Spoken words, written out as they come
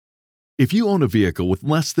If you own a vehicle with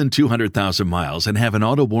less than 200,000 miles and have an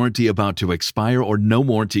auto warranty about to expire or no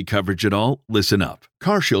warranty coverage at all, listen up.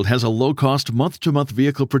 CarShield has a low-cost month-to-month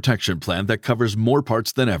vehicle protection plan that covers more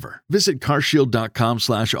parts than ever. Visit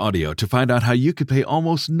carshield.com/audio to find out how you could pay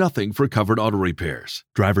almost nothing for covered auto repairs.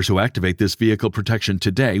 Drivers who activate this vehicle protection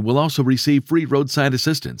today will also receive free roadside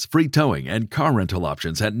assistance, free towing, and car rental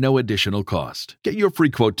options at no additional cost. Get your free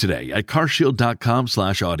quote today at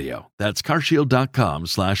carshield.com/audio. That's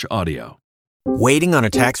carshield.com/audio. Waiting on a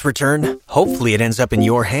tax return? Hopefully it ends up in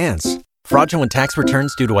your hands. Fraudulent tax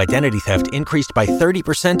returns due to identity theft increased by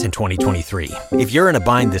 30% in 2023. If you're in a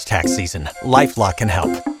bind this tax season, LifeLock can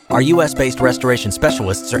help. Our U.S.-based restoration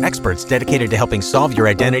specialists are experts dedicated to helping solve your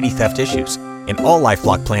identity theft issues. And all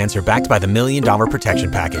LifeLock plans are backed by the $1 Million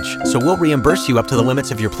Protection Package. So we'll reimburse you up to the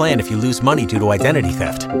limits of your plan if you lose money due to identity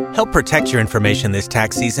theft. Help protect your information this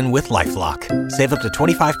tax season with LifeLock. Save up to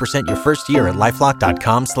 25% your first year at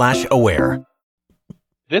LifeLock.com/aware.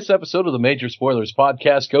 This episode of the Major Spoilers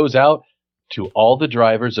podcast goes out to all the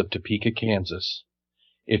drivers of Topeka, Kansas.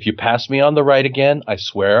 If you pass me on the right again, I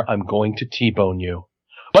swear I'm going to T-bone you.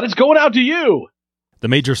 But it's going out to you! The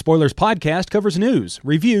Major Spoilers podcast covers news,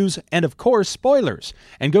 reviews, and of course spoilers,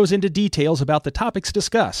 and goes into details about the topics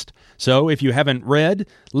discussed. So if you haven't read,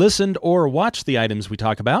 listened, or watched the items we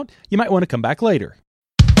talk about, you might want to come back later.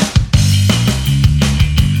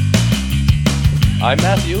 I'm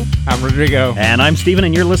Matthew. I'm Rodrigo. And I'm Steven,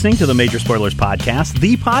 and you're listening to the Major Spoilers Podcast,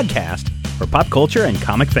 the podcast for pop culture and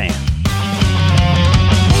comic fans.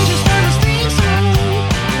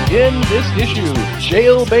 In this issue,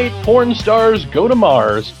 jailbait porn stars go to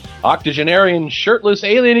Mars, octogenarian shirtless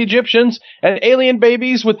alien Egyptians, and alien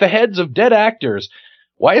babies with the heads of dead actors.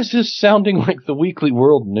 Why is this sounding like the Weekly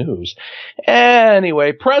World News?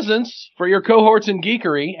 Anyway, presents for your cohorts in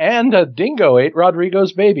geekery, and a dingo ate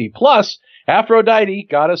Rodrigo's baby. Plus, Aphrodite,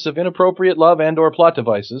 goddess of inappropriate love and or plot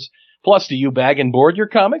devices. Plus, do you bag and board your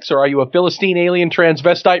comics, or are you a Philistine alien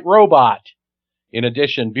transvestite robot? In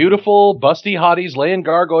addition, beautiful, busty hotties laying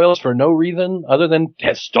gargoyles for no reason other than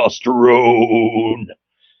testosterone.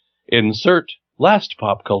 Insert last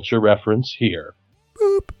pop culture reference here.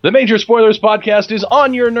 Boop. The Major Spoilers Podcast is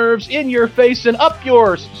on your nerves, in your face, and up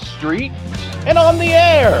your street, and on the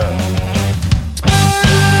air.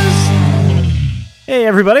 Hey,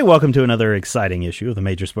 everybody. Welcome to another exciting issue of the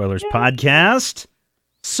Major Spoilers Podcast.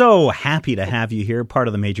 So happy to have you here, part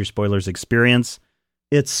of the Major Spoilers experience.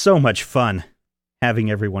 It's so much fun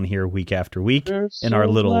having everyone here week after week in our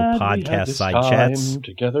little podcast side chats.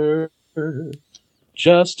 Together,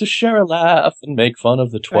 just to share a laugh and make fun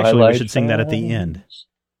of the Twilight. Actually, we should sing that at the end.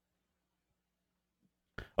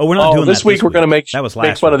 Oh, we're not doing this that week. We're going to make fun of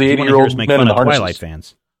the 80-year-old men in the Twilight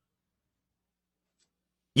fans.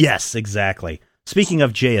 Yes, exactly. Speaking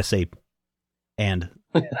of JSA and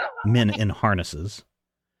men in harnesses,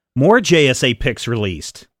 more JSA picks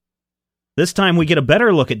released. This time we get a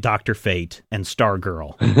better look at Dr. Fate and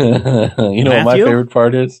Stargirl. You know what my favorite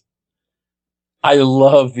part is? I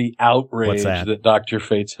love the outrage that Dr.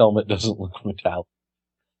 Fate's helmet doesn't look metallic.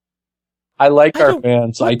 I like our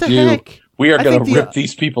fans. I do. Heck? We are going to rip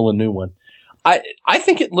these people a new one. I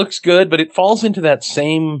think it looks good, but it falls into that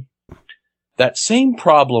same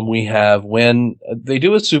problem we have when they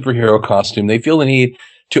do a superhero costume. They feel the need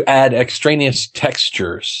to add extraneous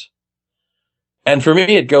textures. And for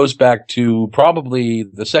me, it goes back to probably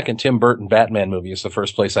the second Tim Burton Batman movie is the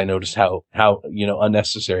first place I noticed how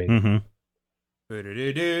unnecessary. Mm-hmm.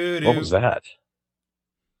 What was that?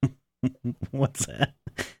 What's that?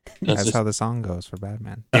 That's how the song goes for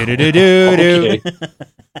Batman. Okay.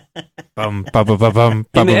 Bum bum bum bum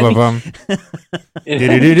bum bum bum.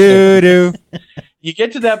 You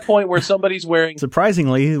get to that point where somebody's wearing...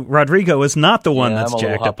 Surprisingly, Rodrigo is not the one that's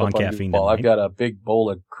jacked up on caffeine tonight. I've got a big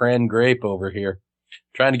bowl of cran grape over here.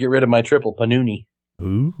 Trying to get rid of my triple panini.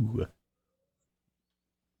 Ooh.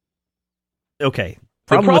 Okay.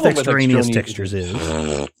 Problem with extraneous textures is...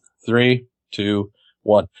 3, 2,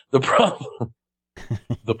 1. The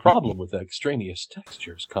problem with extraneous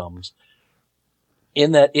textures comes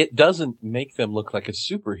in that it doesn't make them look like a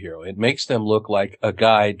superhero. It makes them look like a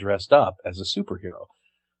guy dressed up as a superhero.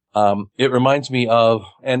 It reminds me of,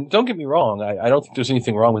 and don't get me wrong, I don't think there's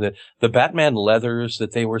anything wrong with it, the Batman leathers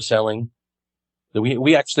that they were selling, that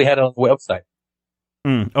we actually had on the website.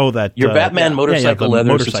 Your Batman motorcycle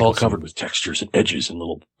leathers, it's all covered with textures and edges and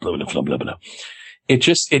little blah, blah, blah, blah, blah.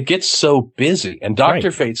 It gets so busy. And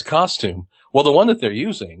Dr. Fate's costume, well, the one that they're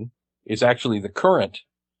using is actually the current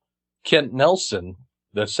Kent Nelson,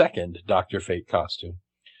 the second Dr. Fate costume.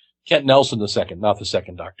 Kent Nelson the second, not the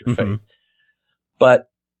second Dr. Fate. But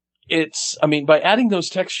I mean, by adding those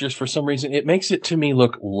textures, for some reason, it makes it to me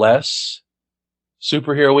look less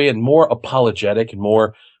superhero-y and more apologetic and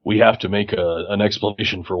more, we have to make an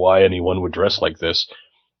explanation for why anyone would dress like this.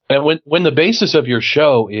 And when the basis of your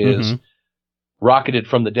show is rocketed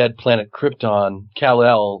from the dead planet Krypton,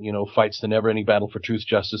 Kal-El, fights the never-ending battle for truth,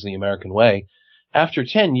 justice, and the American way, after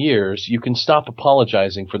 10 years, you can stop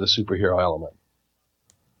apologizing for the superhero element.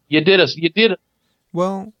 You did.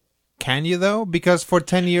 Well, can you though? Because for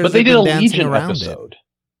 10 years, but they did a Legion around episode.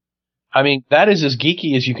 I mean, that is as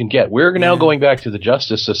geeky as you can get. We're now going back to the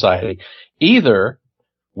Justice Society. Either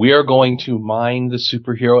we are going to mine the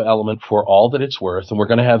superhero element for all that it's worth, and we're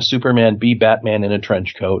going to have Superman be Batman in a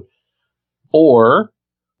trench coat, or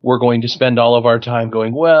we're going to spend all of our time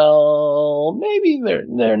going, well, maybe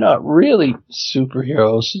they're not really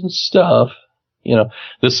superheroes and stuff. The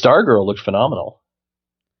Stargirl looked phenomenal.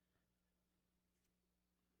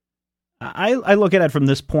 I look at it from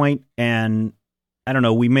this point, and I don't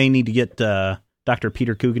know, we may need to get Dr.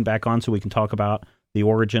 Peter Coogan back on so we can talk about the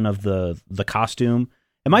origin of the costume.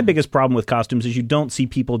 And my biggest problem with costumes is you don't see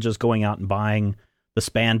people just going out and buying the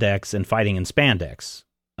spandex and fighting in spandex.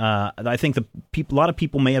 I think a lot of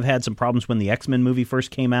people may have had some problems when the X-Men movie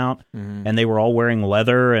first came out, and they were all wearing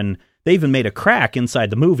leather, and they even made a crack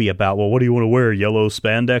inside the movie about, well, what do you want to wear, yellow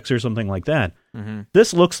spandex or something like that?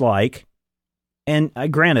 This looks like, and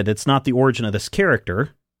granted, it's not the origin of this character,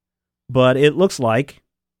 but it looks like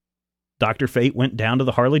Dr. Fate went down to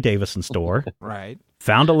the Harley-Davidson store, right?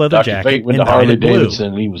 Found a leather jacket, Fate went to Harley-Davidson,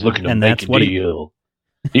 and he was looking to make a deal.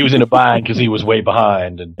 He was in a bind because he was way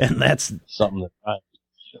behind, and that's something that.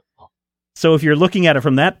 So if you're looking at it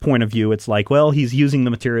from that point of view, it's like, well, he's using the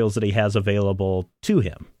materials that he has available to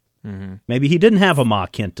him. Maybe he didn't have a Ma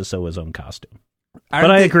Kent to sew his own costume.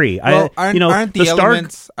 I agree. Well, aren't the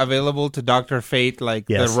elements available to Dr. Fate, like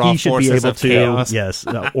the raw forces of chaos? Yes,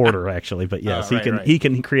 order actually, but yes, he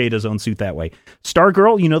can create his own suit that way.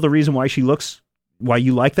 Stargirl, the reason why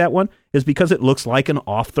you like that one is because it looks like an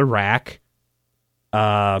off the rack.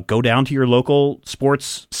 Go down to your local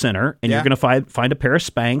sports center, and you're going to find a pair of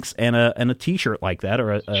Spanx and a T-shirt like that,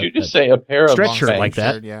 or a pair of stretch shirt like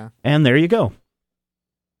that, and there you go.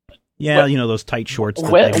 Yeah, those tight shorts.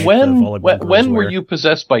 When were you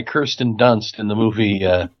possessed by Kirsten Dunst in the movie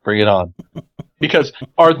Bring It On? Because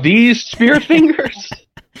are these spirit fingers,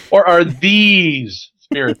 or are these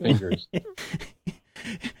spirit fingers?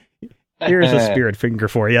 Here's a spirit finger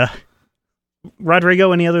for you,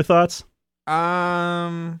 Rodrigo. Any other thoughts?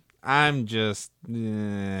 I'm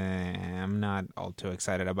not all too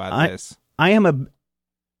excited about this. I am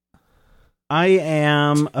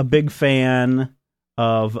a big fan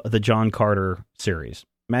of the John Carter series.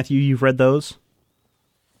 Matthew, you've read those?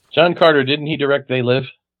 John Carter, didn't he direct They Live?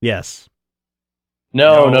 Yes.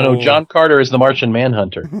 No. John Carter is the Martian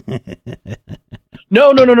Manhunter.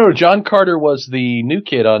 No. John Carter was the new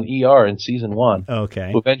kid on ER in season 1.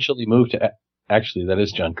 Okay. Who eventually moved to... Actually, that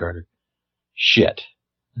is John Carter. Shit.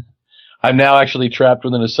 I'm now actually trapped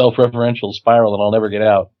within a self-referential spiral and I'll never get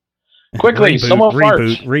out. Quickly, someone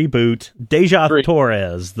reboot. Deja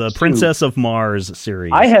Torres, the Princess of Mars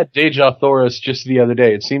series. I had Deja Torres just the other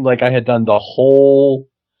day. It seemed like I had done the whole...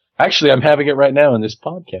 Actually, I'm having it right now in this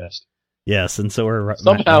podcast. Yes, and so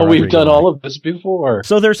somehow we've done all of this before.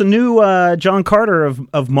 So there's a new John Carter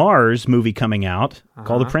of Mars movie coming out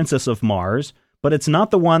called The Princess of Mars, but it's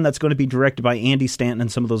not the one that's going to be directed by Andy Stanton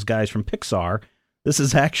and some of those guys from Pixar. This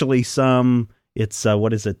is actually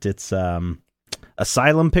what is it? It's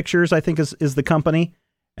Asylum Pictures, I think is the company,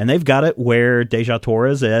 and they've got it where Deja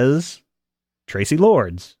Torres is Tracy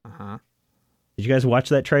Lords. Did you guys watch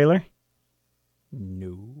that trailer?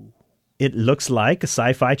 No. It looks like a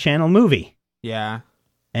Sci-Fi Channel movie. Yeah.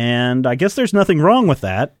 And I guess there's nothing wrong with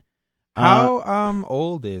that. How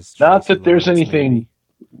old is Tracy Not that there's anything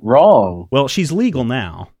wrong. Well, she's legal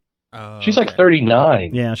now. She's like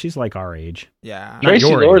 39. Yeah, she's like our age. Yeah. Tracy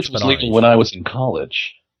Lords was legal when I was in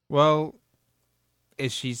college. Well,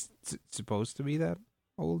 is she supposed to be that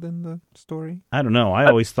old in the story? I don't know. I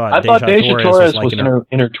always thought Deja Torres was in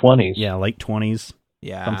her 20s. Yeah, late 20s.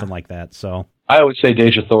 Yeah. Something like that. So I always say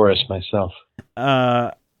Deja Torres myself.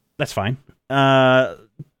 That's fine. But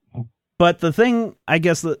the thing, I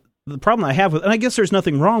guess, the problem I have with, and I guess there's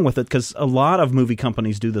nothing wrong with it because a lot of movie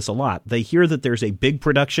companies do this a lot. They hear that there's a big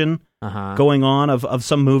production going on of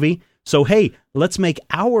some movie. So, hey, let's make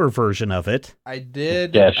our version of it. I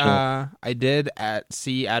did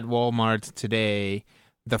see at Walmart today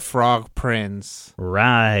the Frog Prince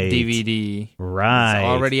DVD. Right. It's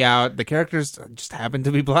already out. The characters just happen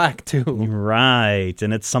to be black, too. Right.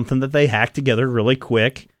 And it's something that they hack together really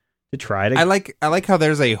quick to try to... I like how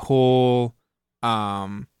there's a whole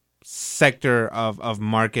sector of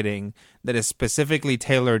marketing that is specifically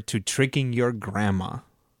tailored to tricking your grandma.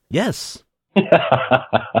 Yes.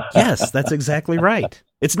 Yes, that's exactly right.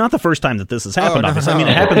 It's not the first time that this has happened. Obviously, I mean,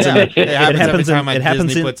 it happens in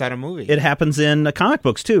Disney puts out a movie. It happens in comic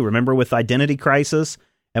books too. Remember with Identity Crisis,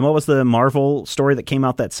 and what was the Marvel story that came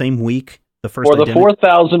out that same week? The first for the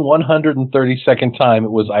 4,132nd time,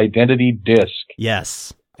 it was Identity Disc.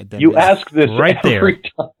 Yes. You ask this right every there.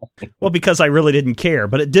 time. Well, because I really didn't care,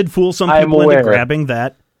 but it did fool some people into grabbing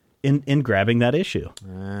that in grabbing that issue.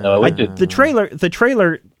 No, it didn't. The trailer.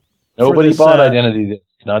 Nobody bought Identity Disc,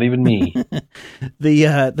 not even me.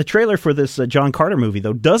 The trailer for this John Carter movie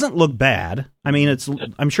though doesn't look bad. I mean,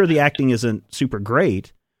 I'm sure the acting isn't super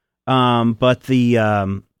great, but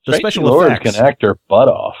the special effects can act her butt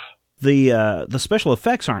off. The special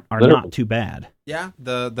effects are not too bad. Yeah,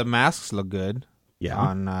 the masks look good. Yeah,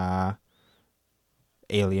 on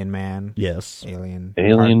Alien Man. Yes, Alien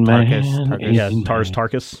Man. Tarkus. Yeah,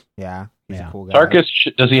 Tarkus. Yeah, he's a cool guy. Tarkus,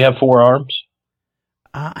 does he have 4 arms?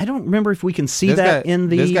 I don't remember if we can see in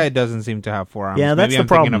the. This guy doesn't seem to have 4 arms. Yeah, that's the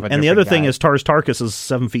problem. And the other thing is Tarkus is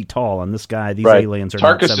 7 feet tall, and these aliens are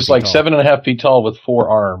not 7 feet tall. Tarkus is like 7.5 feet tall with 4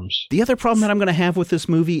 arms. The other problem that I'm going to have with this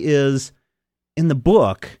movie is, in the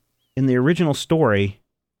book, in the original story,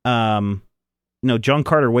 John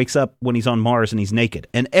Carter wakes up when he's on Mars and he's naked,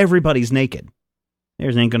 and everybody's naked.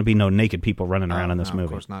 There's ain't going to be no naked people running around in this movie.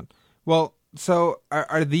 Of course not. Well, so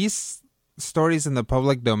are these stories in the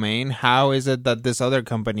public domain? How is it that this other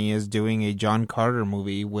company is doing a John Carter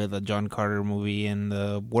movie with a John Carter movie in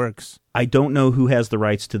the works? I don't know who has the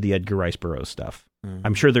rights to the Edgar Rice Burroughs stuff. Mm-hmm.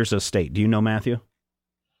 I'm sure there's a state. Do you know, Matthew?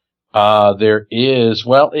 There is.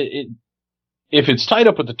 Well, if it's tied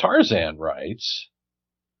up with the Tarzan rights,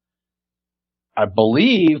 I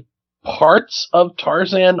believe parts of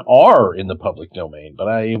Tarzan are in the public domain, but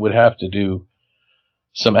I would have to do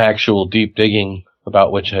some actual deep digging,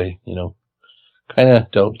 about which I, kind of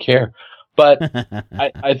don't care. But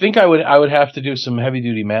I think I would have to do some heavy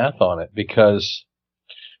duty math on it because,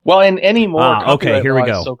 well, and any more okay, here we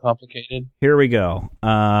go. Is so complicated. Here we go.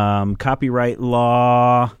 Copyright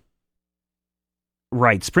law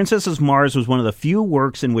rights. Princess of Mars was one of the few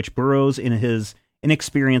works in which Burroughs, in his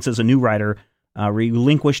inexperience as a new writer,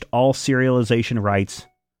 relinquished all serialization rights.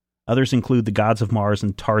 Others include The Gods of Mars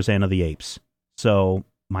and Tarzan of the Apes. So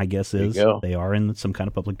my guess is they are in some kind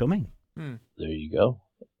of public domain. There you go.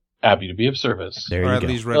 Happy to be of service. There you or go. At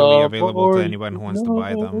least readily available to anyone who wants to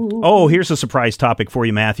buy them. Oh, here's a surprise topic for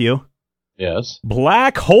you, Matthew. Yes.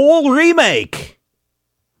 Black Hole remake.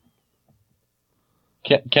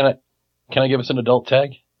 Can I give us an adult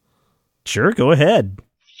tag? Sure, go ahead.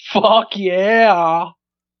 Fuck yeah!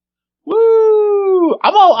 Woo!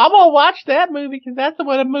 I'm gonna watch that movie because that's the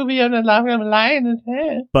one movie I'm lying in his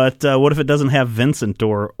head. But what if it doesn't have Vincent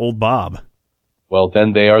or Old Bob? Well,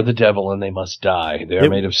 then they are the devil and they must die. They are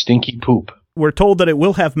made of stinky poop. We're told that it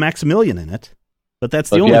will have Maximilian in it, but that's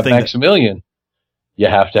the only thing. If you have thing. Maximilian, you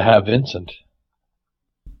have to have Vincent.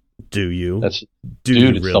 Do you? It's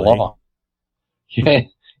the law. Yeah,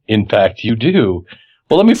 in fact, you do.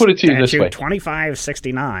 Well, let me put it to you this way.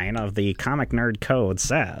 2569 of the Comic Nerd Code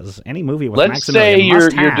says any movie with Let's say you're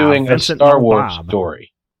doing Vincent a Star Wars Bob.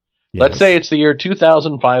 story. Yes. Let's say it's the year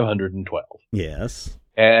 2512. Yes.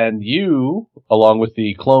 And you, along with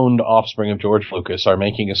the cloned offspring of George Lucas, are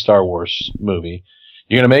making a Star Wars movie.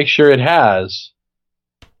 You're going to make sure it has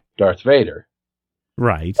Darth Vader.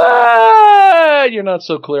 Right. You're not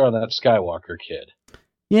so clear on that Skywalker kid.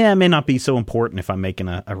 Yeah, it may not be so important if I'm making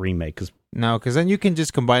a remake. No, because then you can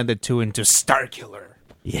just combine the two into Starkiller.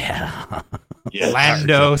 Yeah.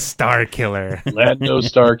 Lando Starkiller. Lando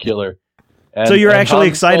Starkiller. So you're actually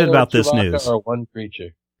excited about this news? Or one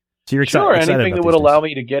creature. So you're sure, excited anything about that would allow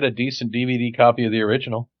me to get a decent DVD copy of the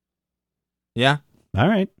original. Yeah. All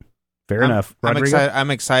right. Fair enough. I'm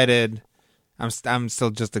excited. I'm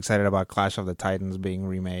still just excited about Clash of the Titans being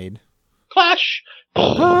remade. Clash.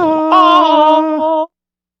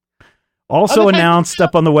 Also announced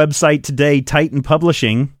up on the website today, Titan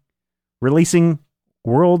Publishing releasing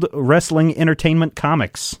World Wrestling Entertainment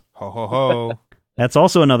Comics. Ho ho ho. That's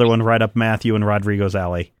also another one right up Matthew and Rodrigo's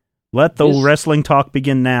alley. Let the wrestling talk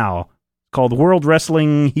begin now. Called World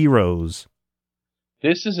Wrestling Heroes.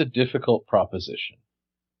 This is a difficult proposition.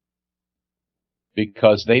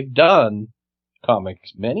 Because they've done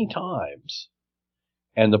comics many times.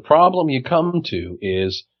 And the problem you come to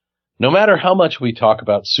is, no matter how much we talk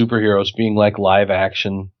about superheroes being like live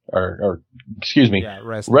action,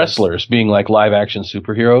 wrestlers being like live action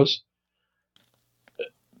superheroes,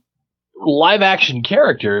 live action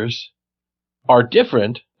characters are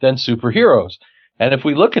different than superheroes. And if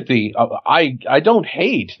we look at I don't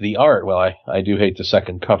hate the art. Well, I do hate the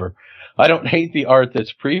second cover. I don't hate the art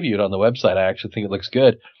that's previewed on the website. I actually think it looks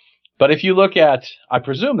good. But if you look at, I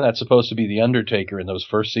presume that's supposed to be the Undertaker in those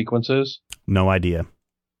first sequences. No idea.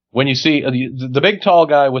 When you see the big tall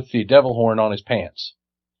guy with the devil horn on his pants,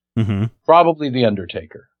 probably the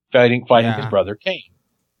Undertaker fighting his brother Kane.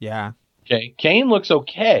 Yeah. Okay. Kane looks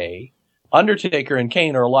okay. Undertaker and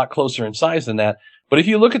Kane are a lot closer in size than that. But if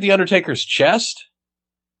you look at the Undertaker's chest,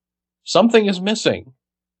 something is missing.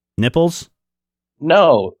 Nipples?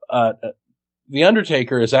 No. The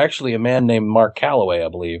Undertaker is actually a man named Mark Calloway, I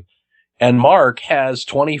believe. And Mark has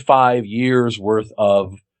 25 years worth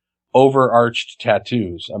of overarched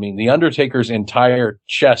tattoos. I mean, the Undertaker's entire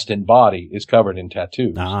chest and body is covered in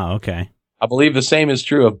tattoos. Ah, okay. I believe the same is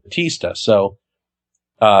true of Batista. So,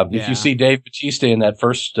 if you see Dave Batista in that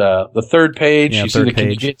first, the third page, you see the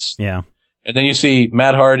Canadians. Yeah. And then you see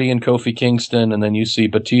Matt Hardy and Kofi Kingston, and then you see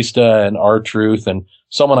Batista and R-Truth, and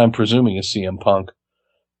someone I'm presuming is CM Punk.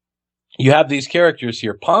 You have these characters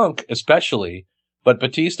here, Punk especially, but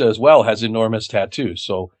Batista as well has enormous tattoos.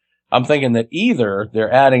 So I'm thinking that either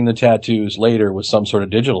they're adding the tattoos later with some sort of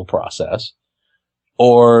digital process,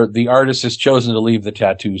 or the artist has chosen to leave the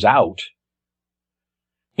tattoos out.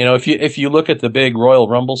 You know, if you look at the big Royal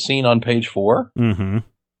Rumble scene on page 4,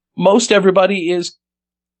 most everybody is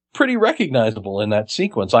pretty recognizable in that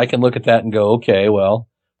sequence. I can look at that and go, okay, well,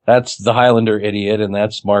 that's the Highlander idiot, and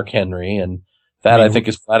that's Mark Henry, and that I think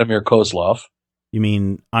is Vladimir Kozlov. You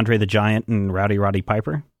mean Andre the Giant and Roddy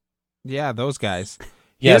Piper? Yeah, those guys.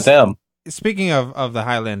 Yeah, them. Speaking of the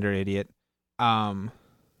Highlander idiot, I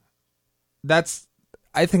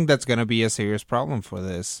think that's going to be a serious problem for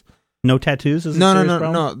this. No tattoos?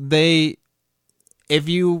 No. If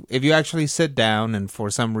you actually sit down and for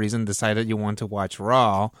some reason decide that you want to watch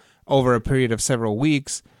Raw over a period of several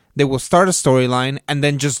weeks, they will start a storyline and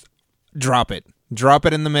then just drop it. Drop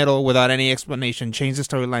it in the middle without any explanation, change the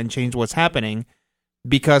storyline, change what's happening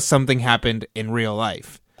because something happened in real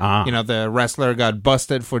life. You know, the wrestler got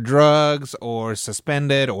busted for drugs or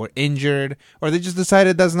suspended or injured, or they just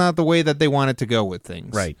decided that's not the way that they wanted to go with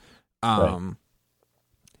things. Right.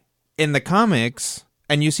 In the comics,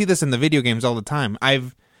 and you see this in the video games all the time,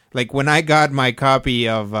 when I got my copy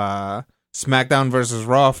of SmackDown vs.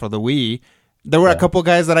 Raw for the Wii, there were a couple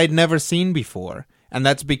guys that I'd never seen before, and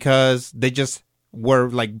that's because they just were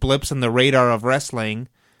like blips in the radar of wrestling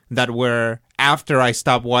that were after I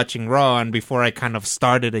stopped watching Raw and before I kind of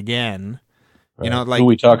started again. Right. You know, like, who are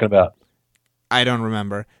we talking about? I don't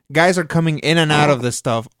remember. Guys are coming in and out of this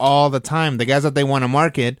stuff all the time. The guys that they want to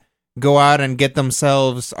market go out and get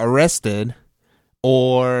themselves arrested,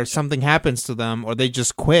 or something happens to them, or they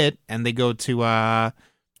just quit and they go to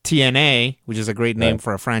TNA, which is a great name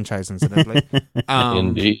for a franchise, incidentally.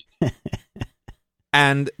 Indeed.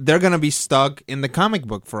 And they're going to be stuck in the comic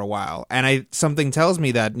book for a while. And something tells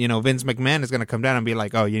me that, you know, Vince McMahon is going to come down and be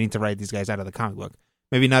like, oh, you need to write these guys out of the comic book.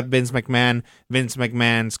 Maybe not Vince McMahon, Vince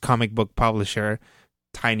McMahon's comic book publisher,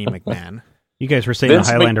 Tiny McMahon. You guys were saying Vince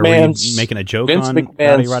the Highlander, were you making a joke Vince on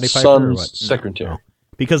McMahon's Roddy Piper or what? secretary. No.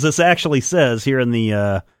 Because this actually says here in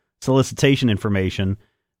the solicitation information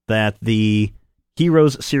that the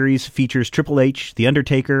Heroes series features Triple H, The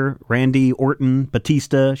Undertaker, Randy Orton,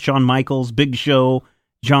 Batista, Shawn Michaels, Big Show,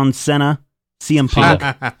 John Cena, CM Punk,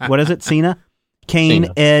 what is it, Cena? Kane,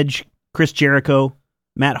 Cena. Edge, Chris Jericho,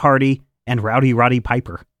 Matt Hardy, and Roddy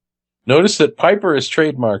Piper. Notice that Piper is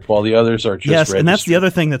trademarked while the others are just registered. And that's the other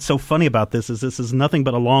thing that's so funny about this is nothing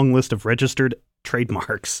but a long list of registered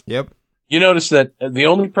trademarks. Yep. You notice that the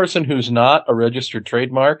only person who's not a registered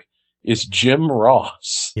trademark is Jim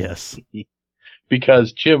Ross. Yes.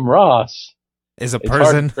 Because Jim Ross is a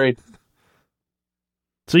person.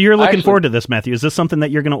 So you're looking forward to this, Matthew. Is this something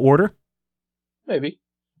that you're going to order? Maybe.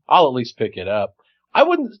 I'll at least pick it up. I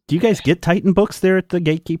wouldn't. Do you guys get Titan books there at the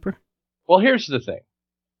Gatekeeper? Well, here's the thing.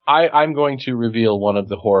 I'm going to reveal one of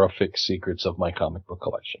the horrific secrets of my comic book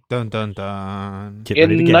collection. Dun, dun, dun.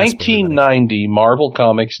 In 1990, Marvel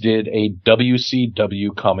Comics did a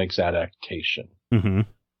WCW Comics adaptation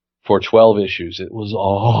for 12 issues. It was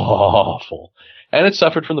awful. And it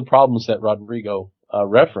suffered from the problems that Rodrigo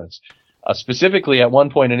referenced. Specifically, at one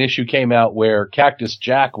point, an issue came out where Cactus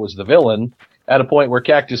Jack was the villain, at a point where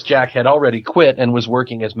Cactus Jack had already quit and was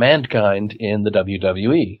working as Mankind in the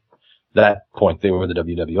WWE. That point, they were the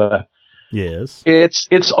WWF. Yes. It's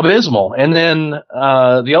abysmal. And then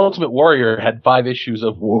the Ultimate Warrior had 5 issues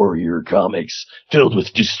of Warrior comics filled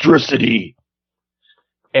with distressity.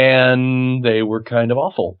 And they were kind of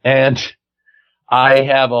awful. And I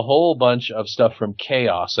have a whole bunch of stuff from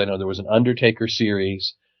Chaos. I know there was an Undertaker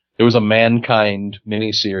series. There was a Mankind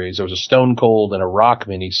miniseries. There was a Stone Cold and a Rock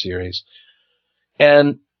miniseries.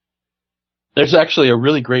 And there's actually a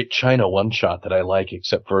really great China one-shot that I like,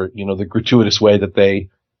 except for, the gratuitous way that they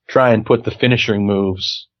try and put the finishing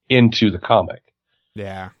moves into the comic.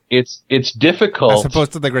 Yeah. It's difficult. As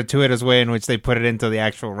opposed to the gratuitous way in which they put it into the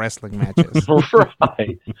actual wrestling matches.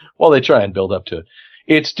 Right. Well, they try and build up to it.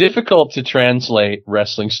 It's difficult to translate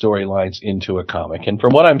wrestling storylines into a comic. And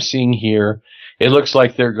from what I'm seeing here, it looks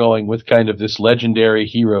like they're going with kind of this legendary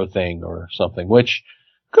hero thing or something, which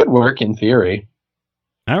could work in theory.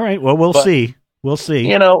 All right. Well, we'll see. We'll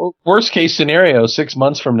see. Worst case scenario, 6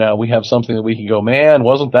 months from now, we have something that we can go, man,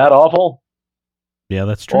 wasn't that awful? Yeah,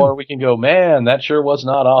 that's true. Or we can go, man, that sure was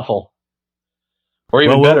not awful. Or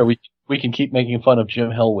even better, we can keep making fun of Jim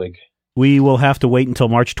Hellwig. We will have to wait until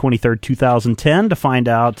March 23rd, 2010 to find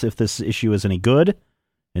out if this issue is any good.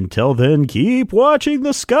 Until then, keep watching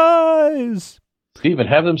the skies. Steven,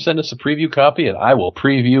 have them send us a preview copy, and I will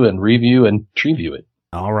preview and review and treview it.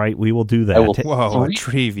 All right, we will do that. Whoa, a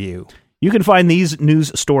treview. You can find these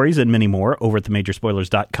news stories and many more over at the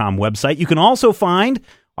MajorSpoilers.com website. You can also find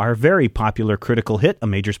our very popular critical hit, A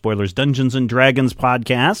Major Spoilers Dungeons & Dragons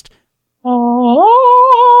podcast.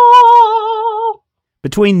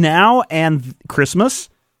 Between now and Christmas,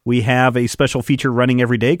 we have a special feature running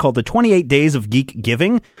every day called the 28 Days of Geek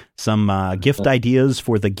Giving. Some gift ideas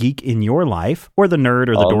for the geek in your life, or the nerd,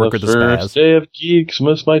 or the dork, or the spaz. On the first day of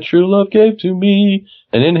Geeksmas, my true love gave to me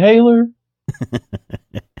an inhaler.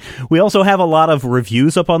 We also have a lot of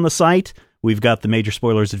reviews up on the site. We've got the Major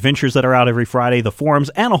Spoilers Adventures that are out every Friday, the forums,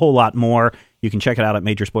 and a whole lot more. You can check it out at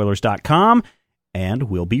MajorSpoilers.com, and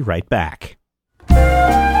we'll be right back.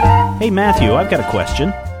 Hey, Matthew, I've got a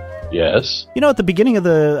question. Yes? At the beginning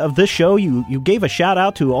of this show, you gave a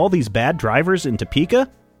shout-out to all these bad drivers in Topeka?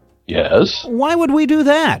 Yes. Why would we do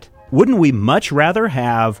that? Wouldn't we much rather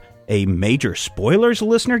have a Major Spoilers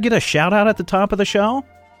listener get a shout-out at the top of the show?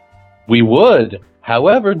 We would.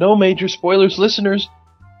 However, no Major Spoilers listeners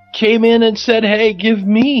came in and said, hey, give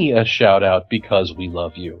me a shout-out because we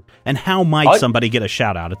love you. And how might somebody get a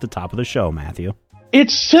shout-out at the top of the show, Matthew?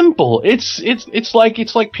 It's simple. It's like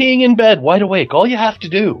peeing in bed wide awake. All you have to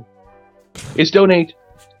do is donate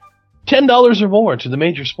 $10 or more to the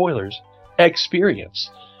Major Spoilers experience.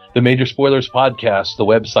 The Major Spoilers podcast, the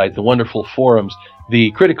website, the wonderful forums,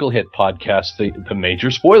 the Critical Hit podcast, the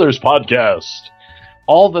Major Spoilers podcast.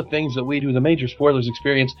 All the things that we do, the Major Spoilers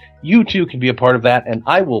experience, you too can be a part of that, and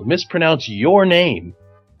I will mispronounce your name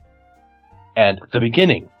at the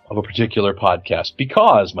beginning of a particular podcast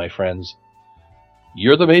because, my friends,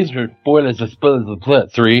 you're the Major Spoilers.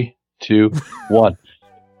 3, 2, 1.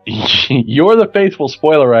 You're the faithful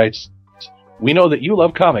spoilerites. We know that you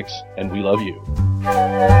love comics, and we love you.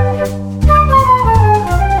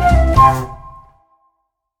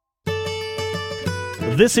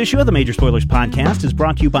 This issue of the Major Spoilers podcast is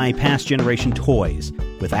brought to you by Past Generation Toys.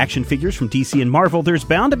 With action figures from DC and Marvel, there's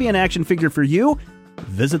bound to be an action figure for you.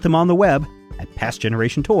 Visit them on the web at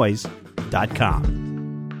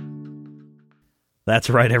pastgenerationtoys.com.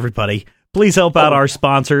 That's right, everybody. Please help out our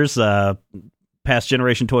sponsors. Past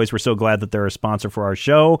Generation Toys, we're so glad that they're a sponsor for our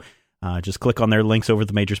show. Just click on their links over at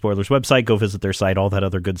the Major Spoilers website, go visit their site, all that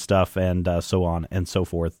other good stuff, and so on and so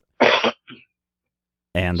forth.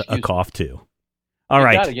 And a cough, too. All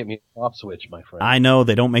right. You gotta get me a cough switch, my friend. I know,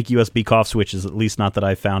 they don't make USB cough switches, at least not that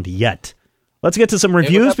I've found yet. Let's get to some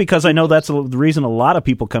reviews, because I know that's the reason a lot of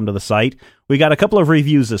people come to the site. We got a couple of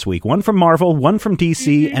reviews this week. One from Marvel, one from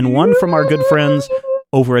DC, and one from our good friends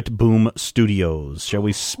over at Boom Studios. Shall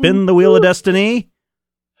we spin the Wheel of Destiny?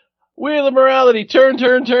 Wheel of Morality, turn,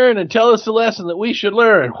 turn, turn, and tell us the lesson that we should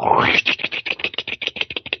learn.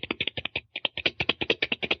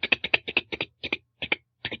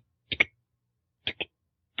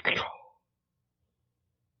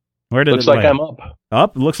 Where did Looks it like land? I'm up.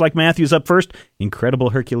 Up. Looks like Matthew's up first.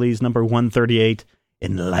 Incredible Hercules, number 138.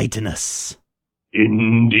 Enlighten us.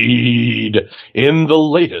 Indeed. In the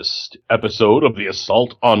latest episode of the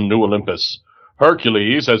Assault on New Olympus,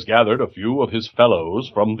 Hercules has gathered a few of his fellows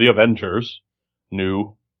from the Avengers,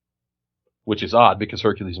 which is odd because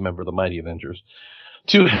Hercules is a member of the Mighty Avengers,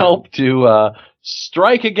 to help to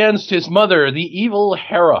strike against his mother, the evil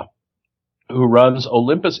Hera, who runs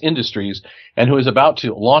Olympus Industries and who is about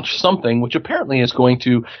to launch something which apparently is going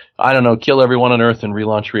to, kill everyone on Earth and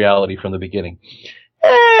relaunch reality from the beginning.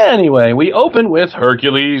 Anyway, we open with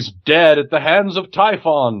Hercules dead at the hands of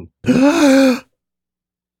Typhon. I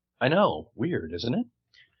know, weird, isn't it?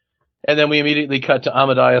 And then we immediately cut to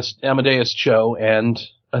Amadeus Cho and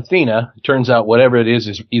Athena. Turns out whatever it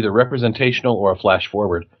is either representational or a flash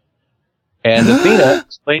forward. And Athena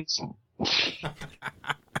explains...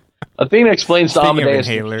 Athena explains to Speaking of Amadeus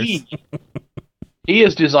that inhalers. he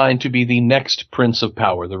is designed to be the next Prince of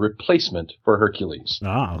Power, the replacement for Hercules.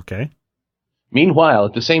 Ah, okay. Meanwhile,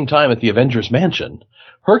 at the same time at the Avengers Mansion,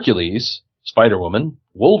 Hercules, Spider-Woman,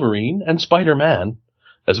 Wolverine, and Spider-Man,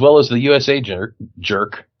 as well as the U.S. agent,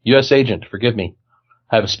 forgive me,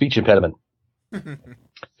 I have a speech impediment,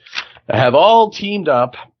 have all teamed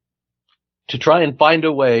up to try and find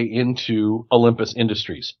a way into Olympus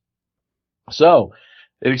Industries. So,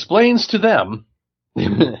 it explains to them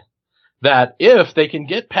that if they can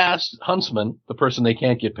get past Huntsman, the person they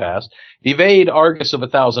can't get past, evade Argus of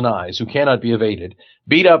 1,000 Eyes, who cannot be evaded,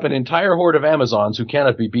 beat up an entire horde of Amazons who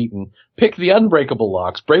cannot be beaten, pick the unbreakable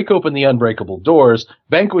locks, break open the unbreakable doors,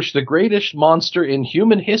 vanquish the greatest monster in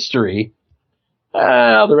human history,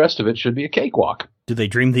 the rest of it should be a cakewalk. Do they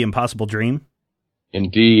dream the impossible dream?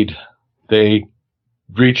 Indeed. They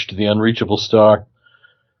reached the unreachable star.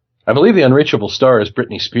 I believe the unreachable star is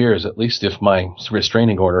Britney Spears, at least if my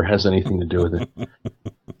restraining order has anything to do with it.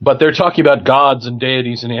 But they're talking about gods and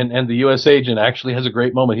deities, and the U.S. agent actually has a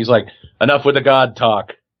great moment. He's like, enough with the god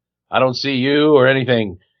talk. I don't see you or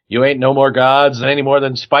anything. You ain't no more gods any more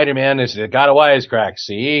than Spider-Man is the god of wisecracks,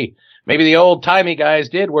 see? Maybe the old-timey guys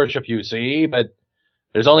did worship you, see? But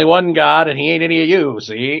there's only one god, and he ain't any of you,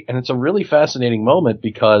 see? And it's a really fascinating moment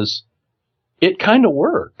because it kind of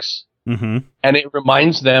works. Mm-hmm. And it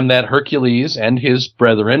reminds them that Hercules and his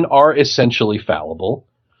brethren are essentially fallible.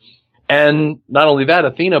 And not only that,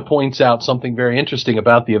 Athena points out something very interesting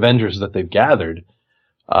about the Avengers that they've gathered.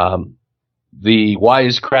 The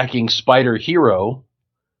wisecracking spider hero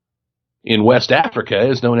in West Africa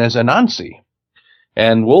is known as Anansi.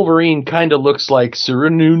 And Wolverine kind of looks like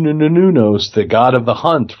Cernunnos, the god of the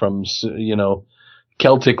hunt from,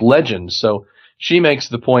 Celtic legends. So she makes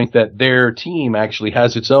the point that their team actually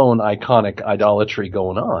has its own iconic idolatry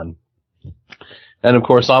going on. And, of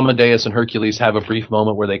course, Amadeus and Hercules have a brief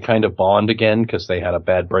moment where they kind of bond again because they had a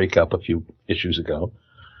bad breakup a few issues ago.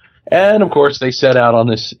 And, of course, they set out on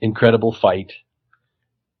this incredible fight.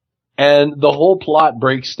 And the whole plot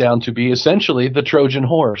breaks down to be essentially the Trojan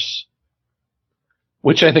horse,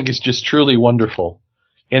 which I think is just truly wonderful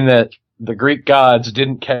in that the Greek gods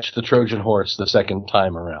didn't catch the Trojan horse the second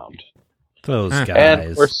time around. Those guys. And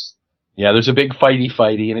of course, there's a big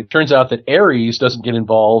fighty, and it turns out that Ares doesn't get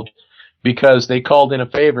involved because they called in a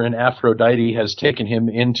favor, and Aphrodite has taken him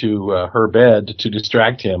into her bed to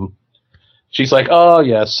distract him. She's like, oh,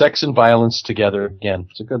 yeah, sex and violence together again.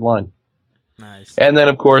 It's a good line. Nice. And then,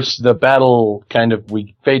 of course, the battle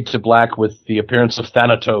we fade to black with the appearance of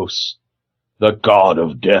Thanatos, the god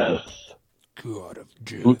of death. God of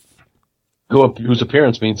death. Whose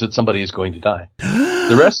appearance means that somebody is going to die.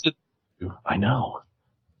 The rest of I know.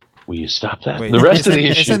 Will you stop that? Wait, the rest of the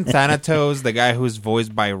issue. Isn't Thanatos the guy who's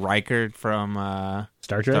voiced by Riker from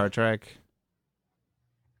Star Trek? Star Trek?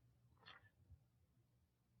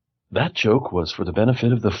 That joke was for the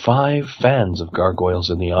benefit of the 5 fans of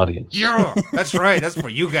Gargoyles in the audience. Yeah, that's right. That's for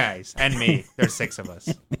you guys and me. There's 6 of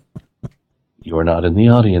us. You're not in the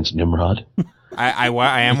audience, Nimrod. I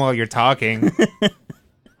am while you're talking.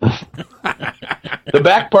 The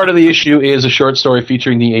back part of the issue is a short story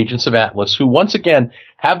featuring the Agents of Atlas, who once again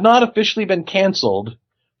have not officially been canceled,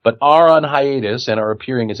 but are on hiatus and are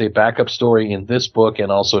appearing as a backup story in this book and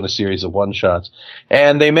also in a series of one-shots.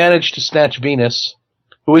 And they managed to snatch Venus,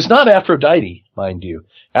 who is not Aphrodite, mind you.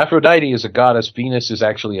 Aphrodite is a goddess. Venus is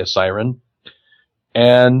actually a siren.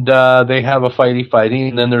 And they have a fighty,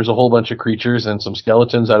 and then there's a whole bunch of creatures and some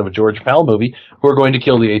skeletons out of a George Pal movie who are going to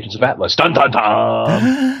kill the Agents of Atlas. Dun, dun,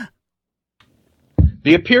 dun!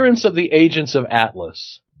 The appearance of the Agents of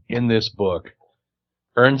Atlas in this book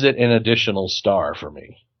earns it an additional star for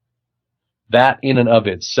me. That in and of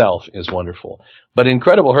itself is wonderful. But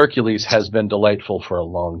Incredible Hercules has been delightful for a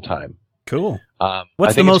long time. Cool.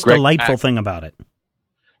 What's the most delightful thing about it?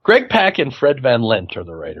 Greg Pak and Fred Van Lent are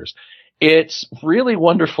the writers. It's really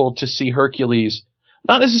wonderful to see Hercules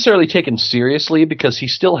not necessarily taken seriously because he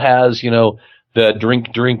still has, the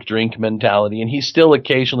drink mentality, and he's still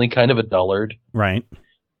occasionally kind of a dullard. Right.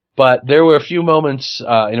 But there were a few moments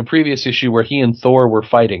in a previous issue where he and Thor were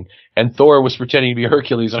fighting, and Thor was pretending to be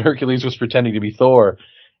Hercules, and Hercules was pretending to be Thor.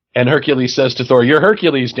 And Hercules says to Thor, "You're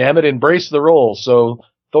Hercules, damn it, embrace the role." So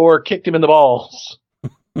Thor kicked him in the balls.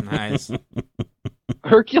 Nice.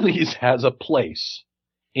 Hercules has a place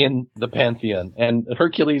in the Pantheon, and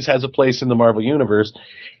Hercules has a place in the Marvel Universe,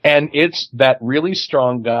 and it's that really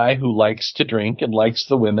strong guy who likes to drink and likes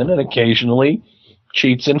the women and occasionally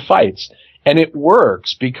cheats and fights. And it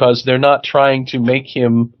works because they're not trying to make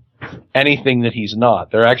him anything that he's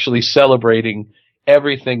not. They're actually celebrating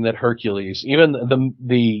everything that Hercules, even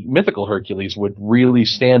the mythical Hercules, would really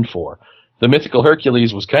stand for. The mythical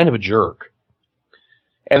Hercules was kind of a jerk.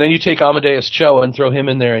 And then you take Amadeus Cho and throw him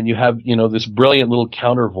in there, and you have, this brilliant little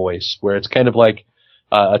counter voice where it's kind of like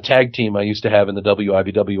a tag team I used to have in the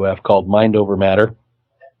WIBWF called Mind Over Matter,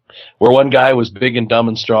 where one guy was big and dumb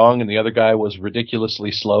and strong, and the other guy was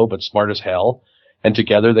ridiculously slow but smart as hell, and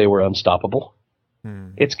together they were unstoppable.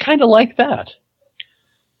 It's kind of like that.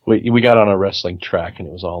 We got on a wrestling track, and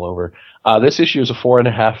it was all over. This issue is a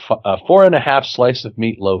 4.5 slice of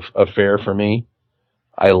meatloaf affair for me.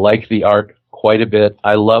 I like the art quite a bit.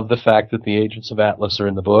 I love the fact that the Agents of Atlas are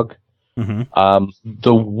in the book.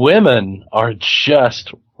 The women are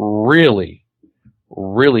just really,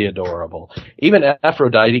 really adorable. Even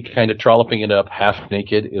Aphrodite kind of trolloping it up half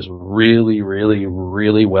naked is really, really,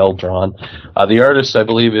 really well drawn. The artist, I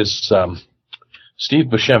believe, is Steve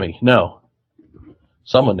Buscemi. No.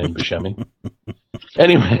 Someone named Buscemi.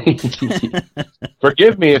 Anyway,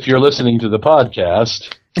 forgive me if you're listening to the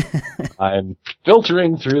podcast. I'm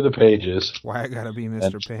filtering through the pages. Why I gotta be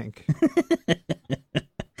Mr. Pink?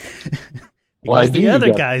 Why the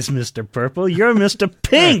other guy's Mr. Purple? You're Mr.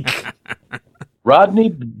 Pink. Rodney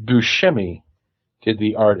Buscemi did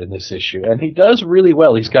the art in this issue, and he does really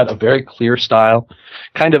well. He's got a very clear style,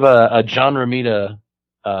 kind of a John Romita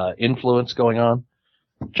influence going on.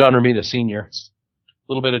 John Romita Sr.,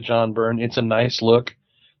 a little bit of John Byrne. It's a nice look.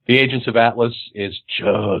 The Agents of Atlas is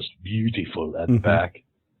just beautiful at the back.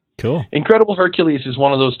 Cool. Incredible Hercules is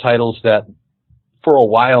one of those titles that, for a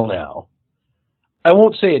while now, I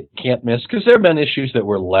won't say it can't miss, because there have been issues that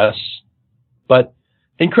were less, but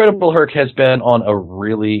Incredible Herc has been on a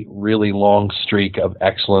really, really long streak of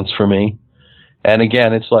excellence for me. And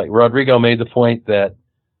again, it's like Rodrigo made the point that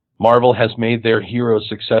Marvel has made their heroes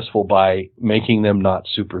successful by making them not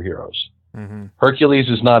superheroes. Hercules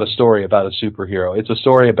is not a story about a superhero. It's a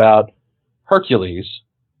story about Hercules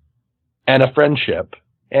and a friendship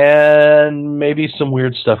and maybe some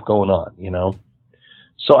weird stuff going on,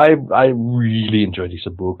 So I really enjoyed this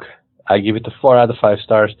book. I give it a 4 out of 5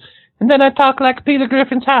 stars. And then I talk like Peter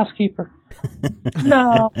Griffin's housekeeper.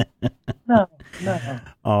 No.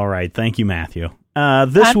 All right. Thank you, Matthew.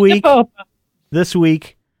 This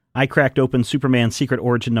week, I cracked open Superman Secret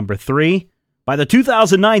Origin number 3 by the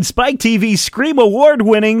 2009 Spike TV Scream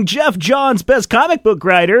Award-winning Jeff Johns Best Comic Book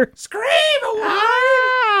Writer. Scream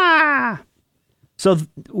Award! So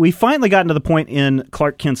we finally gotten to the point in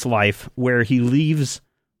Clark Kent's life where he leaves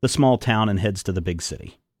the small town and heads to the big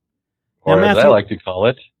city. Or now, as Matthew, I like to call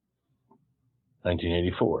it,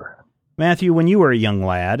 1984. Matthew, when you were a young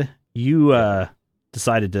lad, you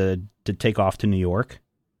decided to take off to New York.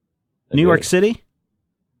 New York City?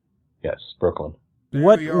 Yes, Brooklyn.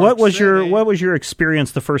 What was your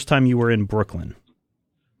experience the first time you were in Brooklyn?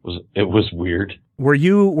 It was weird. Were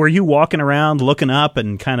you walking around looking up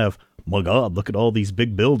and kind of, my God, look at all these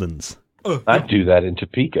big buildings? I do that in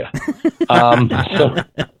Topeka.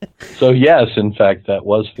 So yes, in fact, that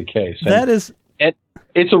was the case. And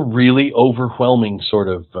it's a really overwhelming sort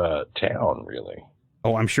of town, really.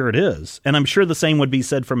 Oh, I'm sure it is. And I'm sure the same would be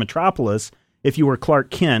said for Metropolis if you were Clark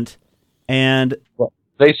Kent. And well,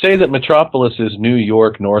 they say that Metropolis is New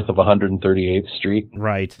York north of 138th Street.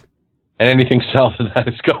 Right. And anything south of that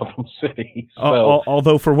is Gotham City. So.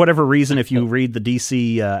 Although, for whatever reason, if you read the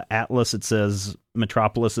DC Atlas, it says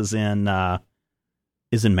Metropolis is in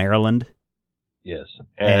Maryland. Yes.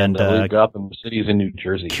 And Gotham City is in New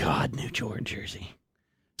Jersey. God, New Jersey.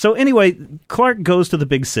 So anyway, Clark goes to the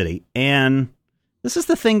big city, and this is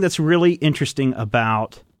the thing that's really interesting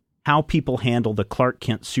about how people handle the Clark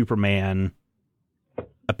Kent Superman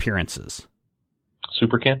appearances.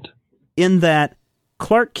 Super Kent? In that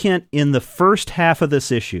Clark Kent, in the first half of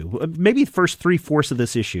this issue, maybe the first 3/4 of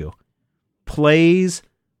this issue, plays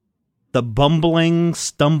the bumbling,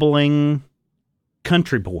 stumbling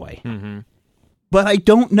country boy. But I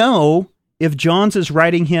don't know if Johns is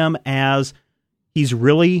writing him as he's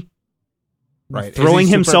really throwing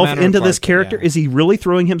himself into this character. Yeah. Is he really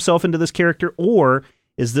throwing himself into this character? Or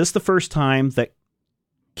is this the first time that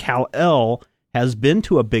Kal-El has been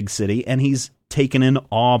to a big city and he's taken in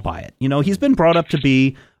awe by it? He's been brought up to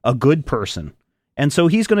be a good person. And so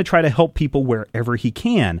he's going to try to help people wherever he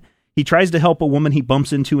can. He tries to help a woman he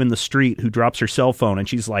bumps into in the street who drops her cell phone, and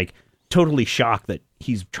she's like totally shocked that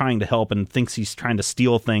he's trying to help and thinks he's trying to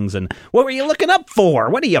steal things. And what were you looking up for?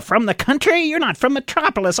 What are you, from the country? You're not from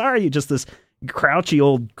Metropolis, are you? Just this crouchy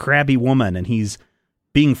old crabby woman. And he's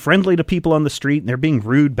being friendly to people on the street, and they're being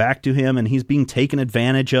rude back to him, and he's being taken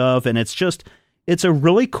advantage of. And it's a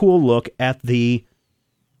really cool look at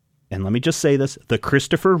and let me just say this, the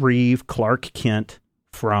Christopher Reeve Clark Kent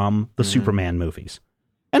from the Superman movies.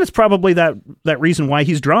 And it's probably that reason why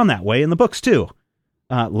he's drawn that way in the books, too.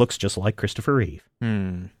 Looks just like Christopher Reeve.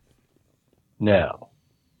 Now,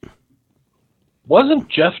 wasn't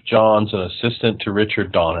Jeff Johns an assistant to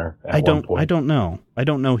Richard Donner at one point? I don't know. I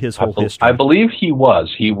don't know his whole history. I believe he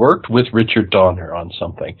was. He worked with Richard Donner on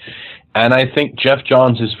something. And I think Jeff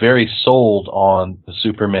Johns is very sold on the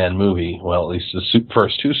Superman movie, well, at least the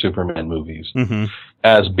first two Superman movies,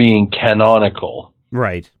 as being canonical.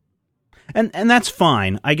 Right. And that's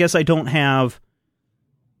fine. I guess I don't have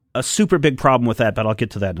a super big problem with that, but I'll get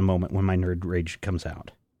to that in a moment when my nerd rage comes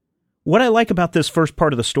out. What I like about this first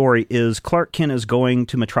part of the story is Clark Kent is going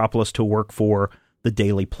to Metropolis to work for the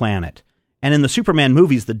Daily Planet. And in the Superman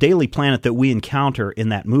movies, the Daily Planet that we encounter in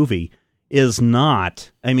that movie is not,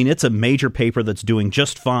 I mean, it's a major paper that's doing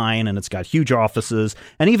just fine, and it's got huge offices.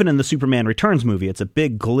 And even in the Superman Returns movie, it's a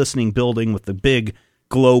big glistening building with the big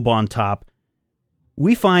globe on top.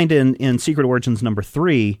 We find in Secret Origins number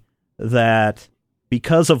 3 that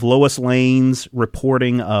because of Lois Lane's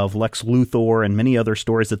reporting of Lex Luthor and many other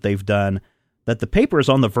stories that they've done, that the paper is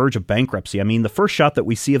on the verge of bankruptcy. I mean, the first shot that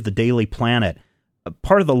we see of the Daily Planet,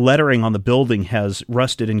 part of the lettering on the building has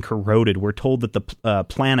rusted and corroded. We're told that the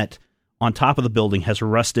planet on top of the building has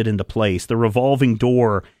rusted into place. The revolving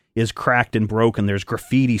door is cracked and broken. There's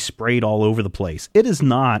graffiti sprayed all over the place. It is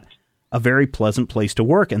not a very pleasant place to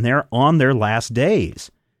work, and they're on their last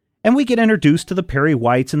days. And we get introduced to the Perry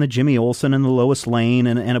Whites and the Jimmy Olsen and the Lois Lane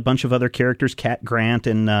and a bunch of other characters, Cat Grant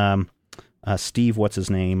and Steve, what's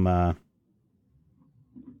his name? The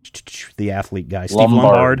athlete guy. Steve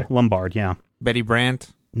Lombard. Lombard, yeah. Betty Brant?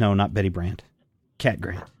 No, not Betty Brant. Cat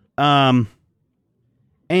Grant.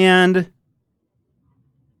 And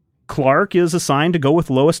Clark is assigned to go with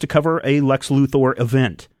Lois to cover a Lex Luthor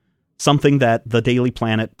event, something that the Daily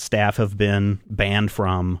Planet staff have been banned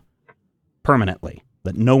from permanently,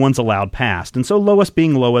 that no one's allowed past. And so Lois,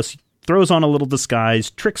 being Lois, throws on a little disguise,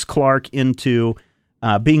 tricks Clark into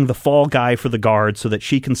being the fall guy for the guard so that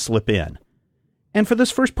she can slip in. And for this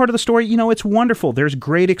first part of the story, you know, it's wonderful. There's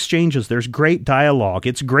great exchanges. There's great dialogue.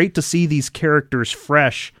 It's great to see these characters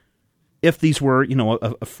fresh, if these were, you know,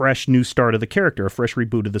 a fresh new start of the character, a fresh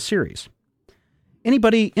reboot of the series.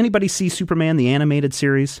 Anybody see Superman, the animated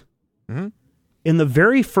series? Mm-hmm. In the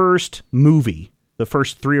very first movie, the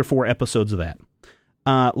first 3 or 4 episodes of that,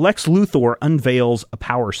 Lex Luthor unveils a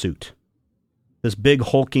power suit. This big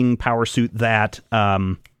hulking power suit that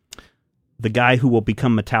the guy who will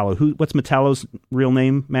become Metallo. What's Metallo's real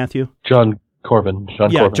name, Matthew? John Corbin.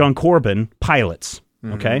 John Corbin pilots.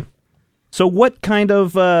 Mm-hmm. Okay. So what kind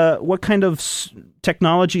of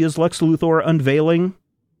technology is Lex Luthor unveiling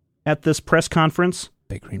at this press conference?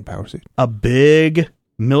 Big green power suit. A big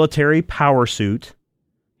military power suit.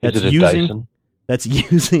 Is it a Dyson? That's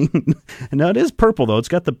using. No, it is purple though. It's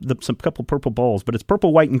got some couple purple balls, but it's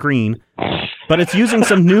purple, white, and green. But it's using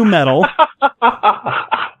some new metal.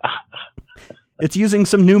 It's using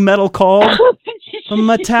some new metal called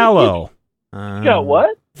Metallo. Got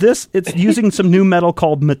what? It's using some new metal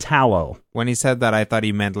called Metallo. When he said that, I thought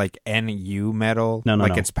he meant like NU metal. No.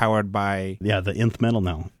 Like it's powered by. Yeah, the nth metal.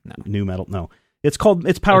 No. New metal. No. It's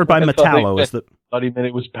powered by Metallo. I thought he meant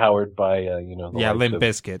it was powered by Limp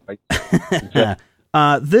Bizkit.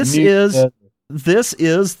 This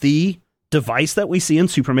is the device that we see in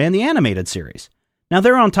Superman the Animated Series. Now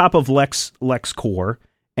they're on top of LexCorp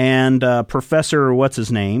and Professor what's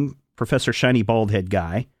his name, Professor Shiny Baldhead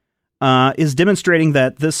guy, is demonstrating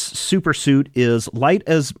that this super suit is light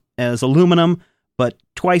as aluminum, but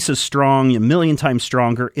twice as strong, 1,000,000 times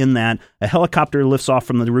stronger, in that a helicopter lifts off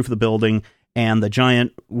from the roof of the building and the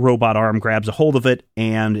giant robot arm grabs a hold of it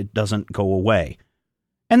and it doesn't go away.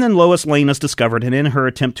 And then Lois Lane is discovered, and in her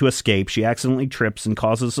attempt to escape, she accidentally trips and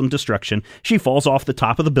causes some destruction. She falls off the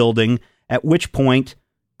top of the building, at which point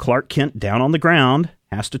Clark Kent, down on the ground,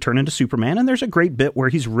 has to turn into Superman, and there's a great bit where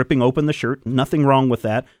he's ripping open the shirt. Nothing wrong with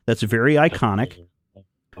that. That's very iconic.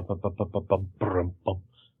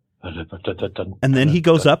 And then he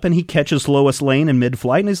goes up and he catches Lois Lane in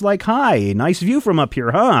mid-flight, and he's like, "Hi, nice view from up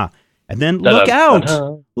here, huh?" And then, look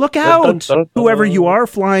out, whoever you are,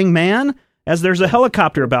 flying man, as there's a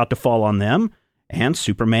helicopter about to fall on them, and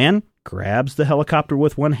Superman grabs the helicopter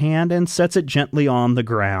with one hand and sets it gently on the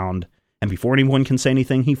ground. And before anyone can say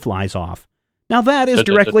anything, he flies off. Now that is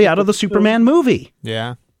directly out of the Superman movie.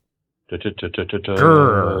 Yeah.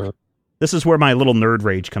 Grr. This is where my little nerd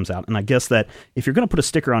rage comes out. And I guess that if you're going to put a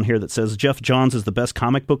sticker on here that says Jeff Johns is the best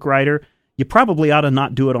comic book writer, you probably ought to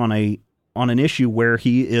not do it on an issue where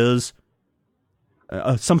he is,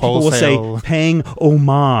 some people will say, paying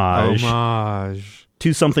homage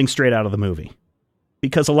to something straight out of the movie.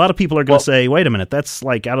 Because a lot of people are going to say, wait a minute, that's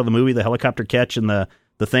like out of the movie, the helicopter catch and the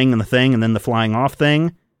thing and the thing and then the flying off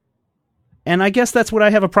thing. And I guess that's what I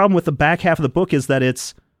have a problem with the back half of the book is that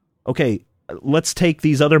it's, okay, let's take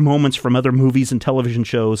these other moments from other movies and television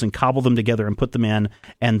shows and cobble them together and put them in,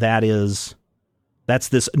 and that's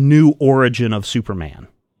this new origin of Superman.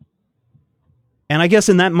 And I guess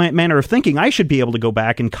in that manner of thinking, I should be able to go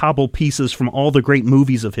back and cobble pieces from all the great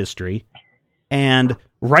movies of history and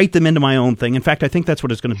write them into my own thing. In fact, I think that's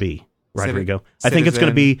what it's going to be, Rodrigo. I think it's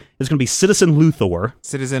going to be Citizen Luthor.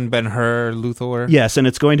 Citizen Ben-Hur Luthor. Yes, and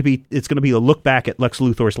it's going to be a look back at Lex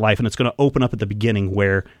Luthor's life, and it's going to open up at the beginning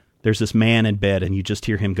where there's this man in bed, and you just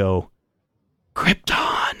hear him go,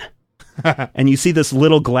 Krypton! And you see this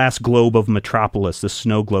little glass globe of Metropolis, this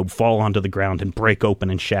snow globe, fall onto the ground and break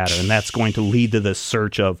open and shatter, and that's going to lead to this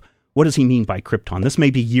search of, what does he mean by Krypton? This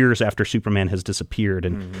may be years after Superman has disappeared,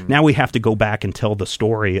 and now we have to go back and tell the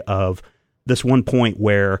story of this one point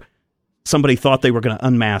where somebody thought they were going to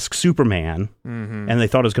unmask Superman, and they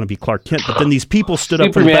thought it was going to be Clark Kent, but then these people stood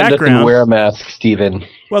up from the background. Superman doesn't wear a mask, Stephen.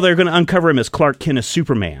 Well, they're going to uncover him as Clark Kent as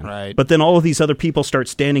Superman. Right. But then all of these other people start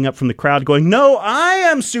standing up from the crowd going, no, I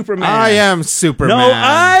am Superman. I am Superman. No,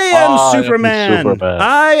 I am Superman.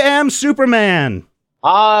 I am Superman.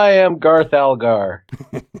 I am Garth Algar.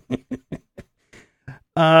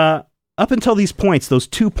 Up until these points, those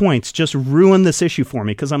 2 points just ruin this issue for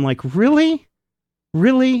me because I'm like, really?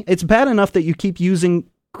 Really? It's bad enough that you keep using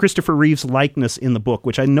Christopher Reeve's likeness in the book,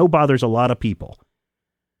 which I know bothers a lot of people.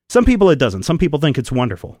 Some people it doesn't. Some people think it's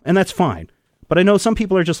wonderful, and that's fine. But I know some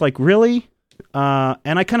people are just like, really?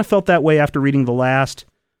 And I kind of felt that way after reading the last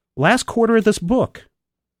quarter of this book.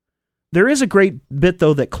 There is a great bit,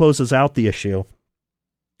 though, that closes out the issue,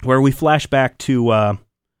 where we flash back to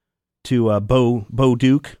Bo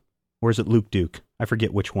Duke, or is it Luke Duke? I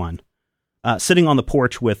forget which one. Sitting on the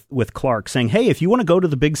porch with Clark saying, hey, if you want to go to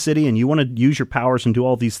the big city and you want to use your powers and do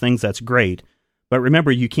all these things, that's great. But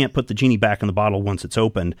remember, you can't put the genie back in the bottle once it's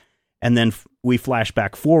opened. And then we flash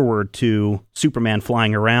back forward to Superman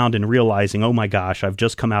flying around and realizing, oh my gosh, I've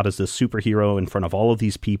just come out as this superhero in front of all of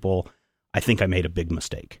these people. I think I made a big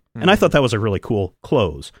mistake. And I thought that was a really cool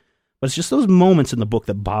close. But it's just those moments in the book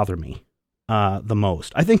that bother me the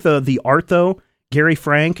most. I think the art, though, Gary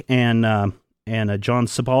Frank and John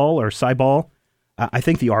Sibal, I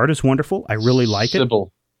think the art is wonderful. I really like it.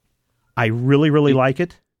 I really like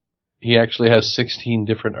it. He actually has 16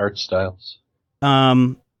 different art styles.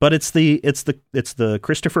 But it's the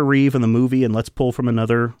Christopher Reeve in the movie, and let's pull from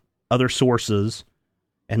other sources,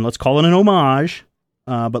 and let's call it an homage.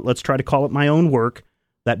 But let's try to call it my own work.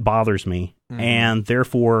 That bothers me, and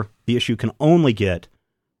therefore the issue can only get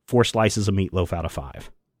 4 slices of meatloaf out of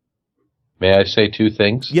 5. May I say 2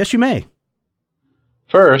 things? Yes, you may.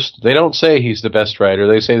 First, they don't say he's the best writer.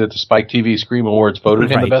 They say that the Spike TV Scream Awards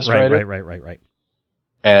voted him the best writer. Right.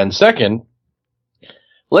 And second,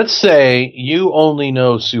 let's say you only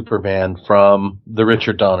know Superman from the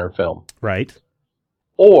Richard Donner film. Right.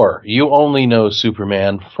 Or you only know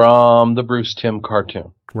Superman from the Bruce Timm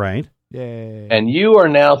cartoon. Right. Yay. And you are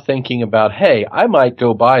now thinking about, hey, I might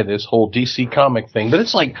go buy this whole DC comic thing, but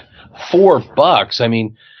it's like $4. I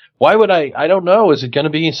mean, why would I don't know. Is it going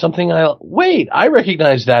to be something wait, I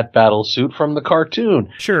recognize that battle suit from the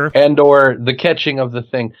cartoon. Sure. And or the catching of the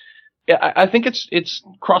thing. I think it's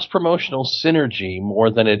cross-promotional synergy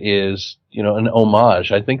more than it is, an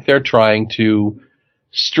homage. I think they're trying to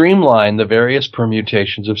streamline the various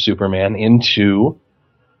permutations of Superman into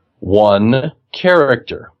one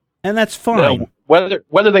character. And that's fine. Now,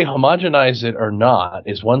 whether they homogenize it or not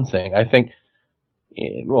is one thing. I think,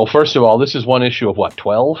 well, first of all, this is one issue of what,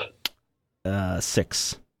 12?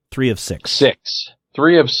 6. 3 of 6. 6.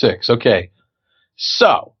 3 of 6. Okay.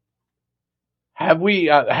 So, have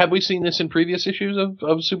we seen this in previous issues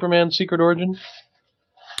of Superman's Secret Origin?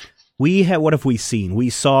 What have we seen?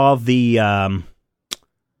 We saw the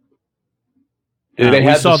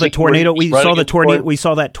tornado. We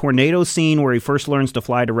saw that tornado scene where he first learns to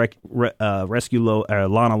fly to rescue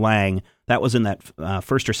Lana Lang. That was in that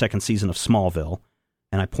first or second season of Smallville,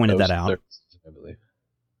 and I pointed that out. I believe.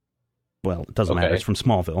 Well, it doesn't matter. It's from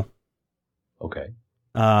Smallville. Okay.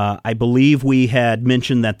 I believe we had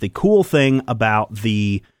mentioned that the cool thing about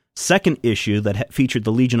the second issue that featured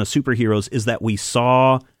the Legion of Superheroes is that we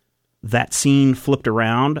saw that scene flipped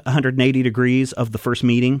around 180 degrees of the first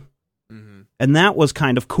meeting. And that was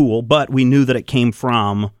kind of cool, but we knew that it came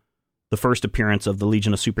from the first appearance of the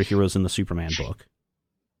Legion of Superheroes in the Superman book.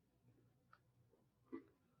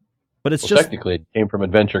 But it's just technically it came from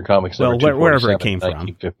Adventure Comics. Wherever it came from,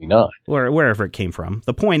 1959. Wherever it came from.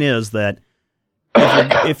 The point is that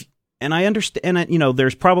And I understand, and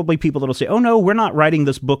there's probably people that'll say, "Oh no, we're not writing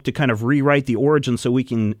this book to kind of rewrite the origin so we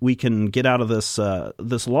can get out of this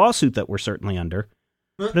this lawsuit that we're certainly under."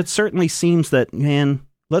 But it certainly seems that, man,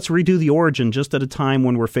 let's redo the origin just at a time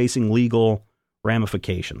when we're facing legal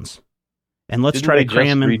ramifications, and let's try to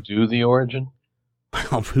cram in. Redo the origin.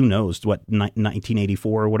 Well, who knows? What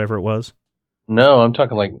 1984 or whatever it was? No, I'm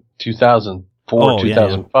talking like 2004,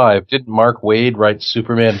 2005. Yeah. Didn't Mark Waid write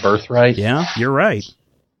Superman Birthright? Yeah, you're right.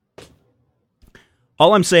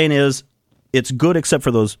 All I'm saying is it's good except for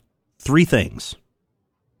those 3 things.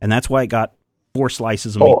 And that's why it got 4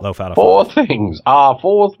 slices of meatloaf out of 4 things. Our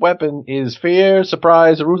 4th weapon is fear,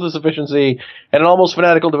 surprise, a ruthless efficiency, and an almost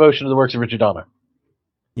fanatical devotion to the works of Richard Donner.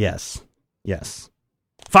 Yes.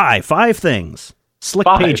 5 things. Slick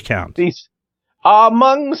 5. Page count. These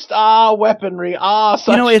amongst our weaponry are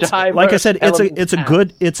such it's like I said,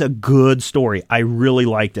 it's a good story. I really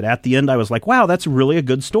liked it. At the end I was like, wow, that's really a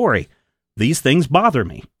good story. These things bother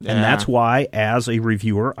me. Yeah. And that's why, as a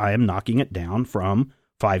reviewer, I am knocking it down from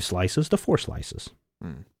 5 slices to 4 slices.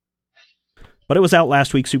 But it was out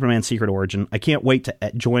last week, Superman Secret Origin. I can't wait to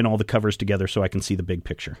join all the covers together so I can see the big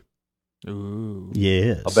picture. Ooh.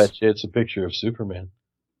 Yes. I'll bet you it's a picture of Superman.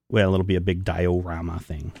 Well, it'll be a big diorama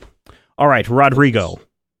thing. All right, Rodrigo,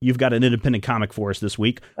 you've got an independent comic for us this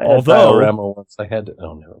week. Diorama once I had to...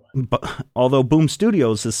 Oh, never mind. But, although Boom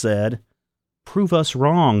Studios has said, prove us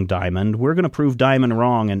wrong, Diamond. We're going to prove Diamond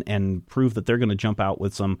wrong and prove that they're going to jump out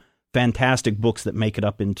with some fantastic books that make it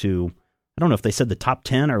up into, I don't know if they said the top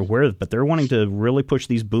 10 or where, but they're wanting to really push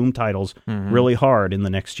these Boom titles really hard in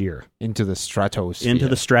the next year. Into the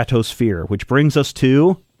stratosphere. Which brings us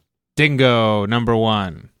to... Dingo, number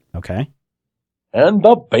 1. Okay. And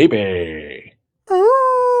the baby.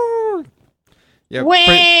 Yeah,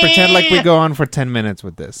 pretend like we go on for 10 minutes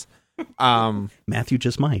with this. Matthew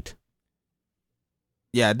just might.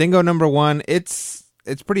 Yeah, Dingo number 1. It's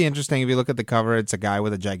pretty interesting. If you look at the cover, it's a guy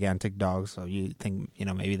with a gigantic dog, so you think,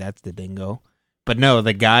 maybe that's the dingo. But no,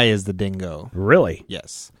 the guy is the dingo. Really?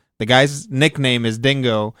 Yes. The guy's nickname is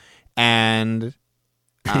Dingo, and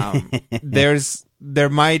there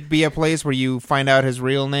might be a place where you find out his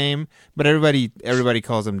real name, but everybody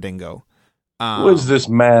calls him Dingo. Who is this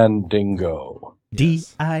man, Dingo?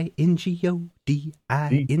 Dingo.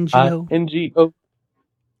 Dingo.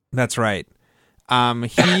 That's right.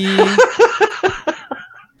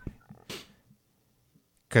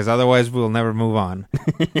 Because otherwise we'll never move on.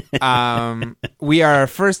 We are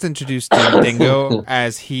first introduced to Dingo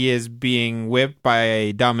as he is being whipped by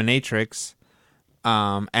a dominatrix,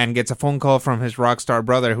 and gets a phone call from his rock star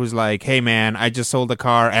brother who's like, "Hey man, I just sold a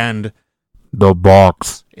car and the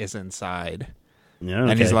box is inside." Yeah,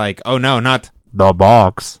 okay. And he's like, "Oh no, not the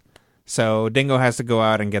box." So Dingo has to go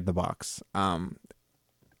out and get the box.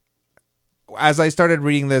 As I started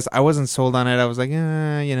reading this, I wasn't sold on it. I was like,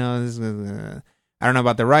 I don't know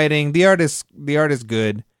about the writing. The art is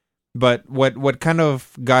good, but what kind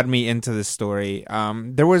of got me into this story?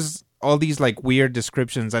 There was all these like weird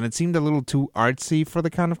descriptions, and it seemed a little too artsy for the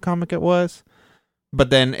kind of comic it was. But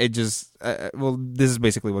then it just, this is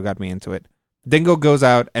basically what got me into it. Dingo goes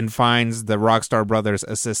out and finds the Rockstar Brothers'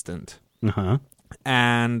 assistant. Uh-huh.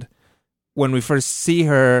 And when we first see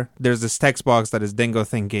her, there's this text box that is Dingo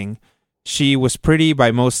thinking, she was pretty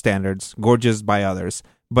by most standards, gorgeous by others,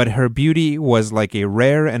 but her beauty was like a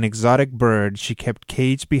rare and exotic bird she kept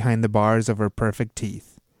caged behind the bars of her perfect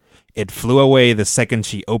teeth. It flew away the second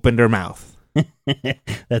she opened her mouth.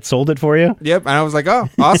 That sold it for you? Yep, and I was like, oh,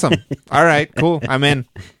 awesome. All right, cool, I'm in.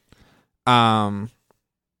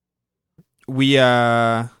 We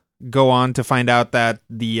go on to find out that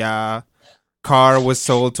the car was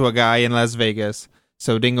sold to a guy in Las Vegas.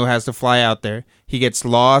 So Dingo has to fly out there. He gets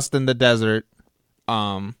lost in the desert,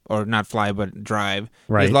 or not fly, but drive.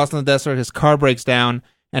 Right. He's lost in the desert. His car breaks down,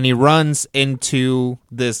 and he runs into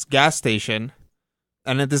this gas station.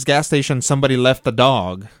 And at this gas station, somebody left the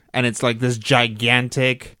dog, and it's like this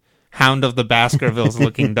gigantic Hound of the Baskervilles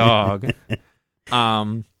looking dog.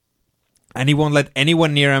 And he won't let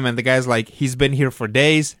anyone near him. And the guy's like, he's been here for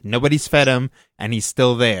days. Nobody's fed him, and he's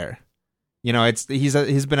still there. You know,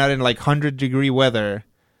 he's been out in like 100-degree weather,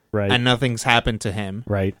 right? And nothing's happened to him,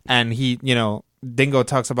 right? And Dingo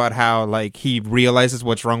talks about how like he realizes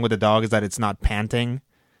what's wrong with the dog is that it's not panting,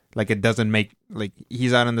 like it doesn't make like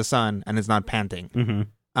he's out in the sun and it's not panting.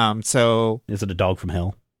 Mm-hmm. So is it a dog from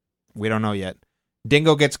hell? We don't know yet.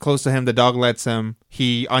 Dingo gets close to him. The dog lets him.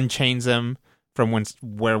 He unchains him from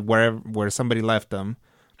where somebody left him.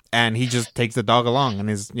 And he just takes the dog along, and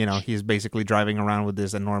he's basically driving around with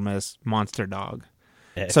this enormous monster dog.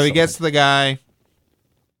 Excellent. So he gets to the guy.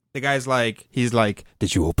 The guy's like, he's like,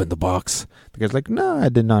 did you open the box? The guy's like, no, I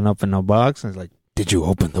did not open no box. And he's like, did you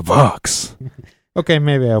open the box? Okay,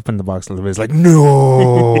 maybe I opened the box a little bit. He's like,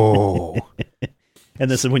 no.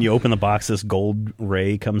 And this is when you open the box, this gold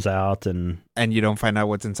ray comes out, and you don't find out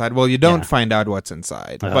what's inside. Well, you don't find out what's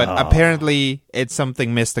inside, but apparently it's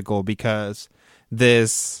something mystical because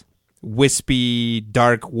this wispy,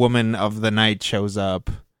 dark woman of the night shows up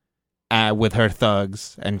with her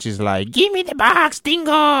thugs, and she's like, "Give me the box,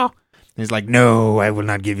 Dingo." And he's like, "No, I will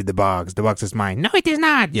not give you the box. The box is mine." "No, it is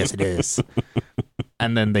not." "Yes, it is."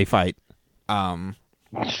 And then they fight. At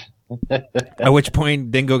which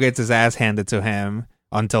point, Dingo gets his ass handed to him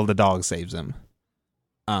until the dog saves him.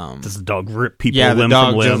 Does the dog rip people limb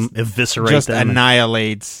from limb, eviscerate just them?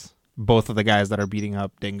 Annihilates both of the guys that are beating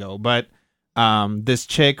up Dingo. But this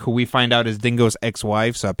chick, who we find out is Dingo's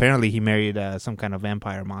ex-wife, so apparently he married some kind of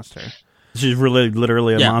vampire monster. She's really,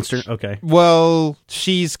 literally a monster? Okay. Well,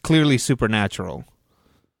 she's clearly supernatural.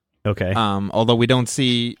 Okay. Although we don't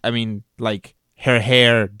see, I mean, like, her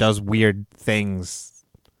hair does weird things.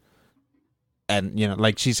 And, you know,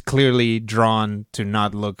 like, she's clearly drawn to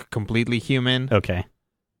not look completely human. Okay.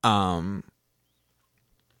 And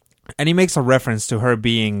he makes a reference to her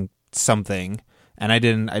being something, and I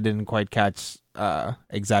didn't quite catch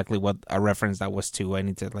exactly what a reference that was to. I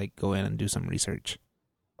need to, like, go in and do some research.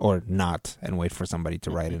 Or not, and wait for somebody to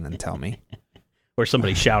write in and tell me. Or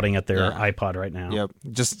somebody shouting at their iPod right now. Yep.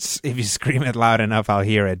 Just, if you scream it loud enough, I'll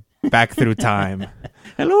hear it. Back through time.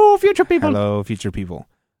 Hello, future people. Hello, future people.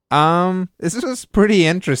 This was pretty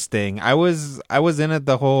interesting. I was in it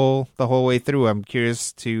the whole way through. I'm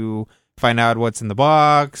curious to find out what's in the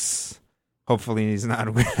box. Hopefully he's not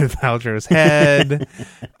Gwyneth Paltrow's head.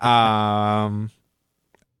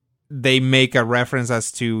 They make a reference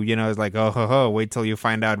as to, you know, it's like, oh, wait till you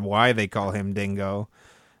find out why they call him Dingo.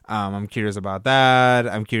 I'm curious about that.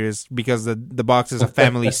 I'm curious because the box is a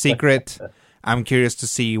family secret. I'm curious to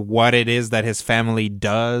see what it is that his family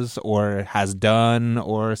does or has done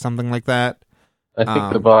or something like that. I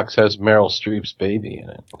think the box has Meryl Streep's baby in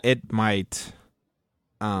it. It might.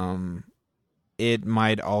 It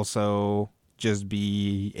might also just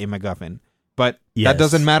be a MacGuffin. But that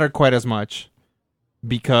doesn't matter quite as much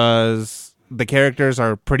because the characters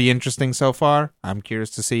are pretty interesting so far. I'm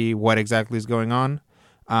curious to see what exactly is going on.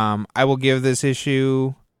 I will give this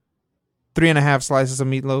issue 3.5 slices of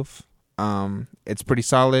meatloaf. It's pretty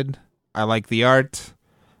solid. I like the art.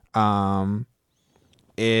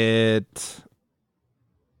 It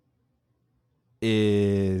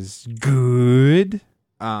is good.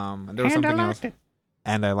 There was something else.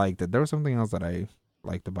 And I liked it. There was something else that I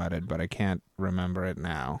liked about it, but I can't remember it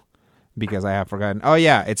now because I have forgotten. Oh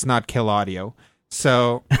yeah, it's not Kill Audio.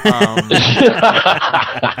 So, so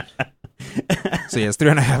yes,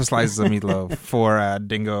 3.5 slices of meatloaf for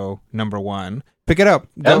Dingo #1. Pick it up.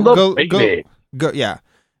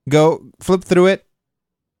 Go, flip through it.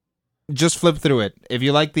 Just flip through it. If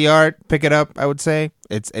you like the art, pick it up. I would say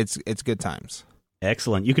it's good times.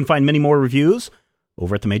 Excellent. You can find many more reviews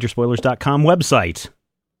over at the majorspoilers.com website.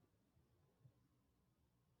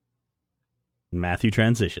 Matthew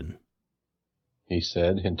transition. He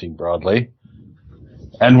said, hinting broadly.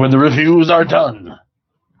 And when the reviews are done,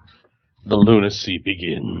 the lunacy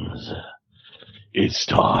begins. It's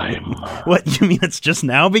time. What, you mean it's just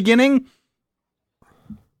now beginning?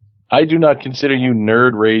 I do not consider you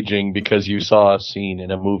nerd raging because you saw a scene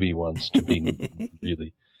in a movie once to be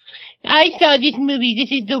really. I saw this movie.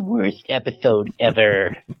 This is the worst episode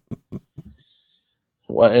ever.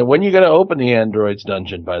 When you going to open the Androids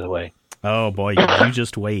dungeon, by the way? Oh, boy, you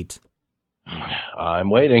just wait. I'm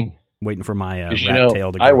waiting. Waiting for my rat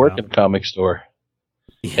tail to go I work out. at a comic store.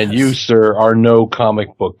 Yes. And you, sir, are no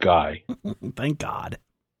comic book guy. Thank God.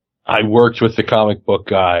 I worked with the comic book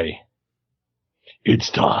guy. It's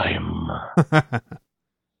time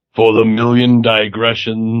for the million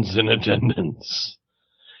digressions in attendance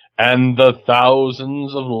and the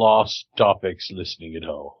thousands of lost topics listening at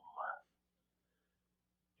home.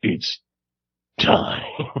 It's time.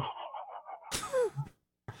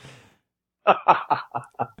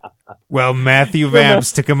 Well, Matthew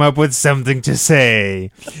Vamps to come up with something to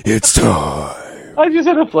say. It's time. I just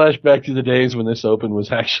had a flashback to the days when this open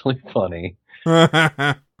was actually funny.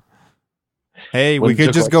 Hey, we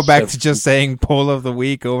could just go back to just saying poll of the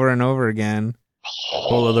week over and over again.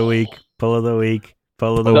 Poll of the week, poll of the week,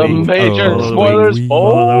 poll of the week. The major spoilers,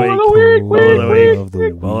 poll of the week,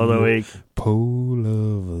 poll of the week.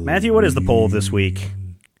 Matthew, what is the poll this week?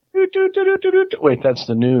 Wait, that's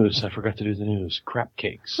the news. I forgot to do the news. Crap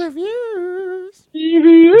cakes. Reviews.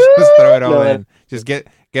 Just throw it all in. Just get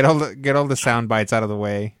all the sound bites out of the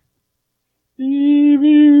way.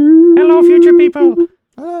 Reviews. Hello, future people.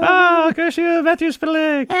 Oh, curse you, Matthew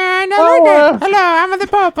Spillick. Hello, I'm the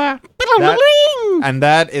Papa. And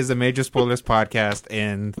that is the Major Spoilers podcast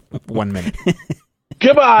in 1 minute.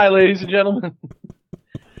 Goodbye, ladies and gentlemen.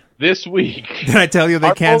 This week. Did I tell you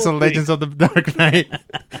they canceled Legends of the Dark Knight?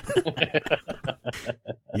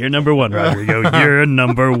 You're number one, Rodrigo. You're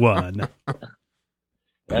number one.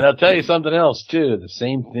 And I'll tell you something else, too. The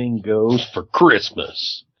same thing goes for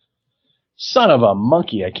Christmas. Son of a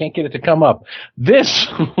monkey. I can't get it to come up. This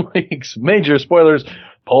week's Major Spoilers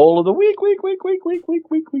poll of the week.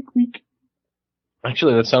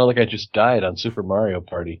 Actually, that sounded like I just died on Super Mario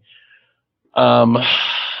Party.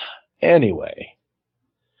 Anyway.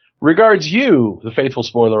 Regards you, the faithful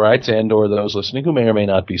spoilerites, and or those listening who may or may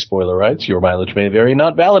not be spoilerites. Your mileage may vary,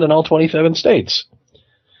 not valid in all 27 states.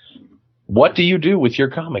 What do you do with your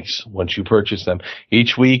comics once you purchase them?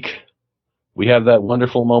 Each week, we have that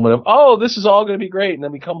wonderful moment of, oh, this is all going to be great. And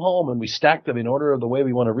then we come home and we stack them in order of the way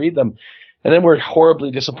we want to read them. And then we're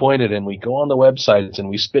horribly disappointed and we go on the websites and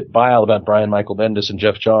we spit bile about Brian Michael Bendis and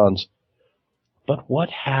Jeff Johns. But what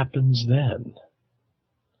happens then?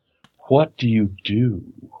 What do you do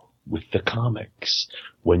with the comics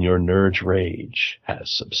when your nerd rage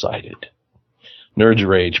has subsided? Nerd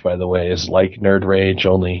rage, by the way, is like nerd rage,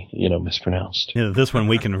 only, mispronounced. Yeah, this one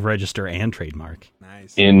we can register and trademark.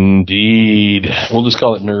 Nice. Indeed. We'll just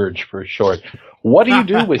call it Nerd for short. What do you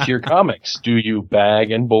do with your comics? Do you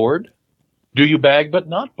bag and board? Do you bag but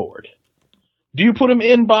not board? Do you put them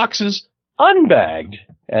in boxes unbagged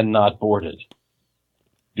and not boarded?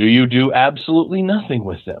 Do you do absolutely nothing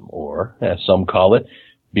with them? Or, as some call it,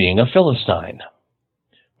 being a Philistine?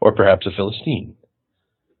 Or perhaps a Philistine?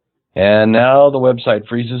 And now the website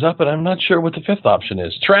freezes up, and I'm not sure what the fifth option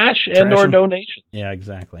is. Trash and or donation. Yeah,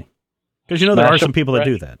 exactly. Because there are some people that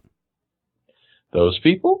do that. Those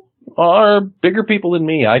people are bigger people than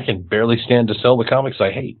me. I can barely stand to sell the comics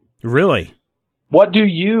I hate. Really? What do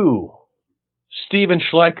you, Steven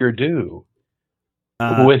Schleicher, do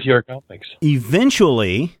with your comics?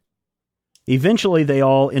 Eventually they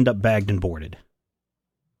all end up bagged and boarded.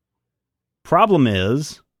 Problem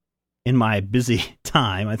is, in my busy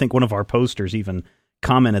time, I think one of our posters even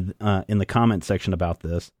commented in the comment section about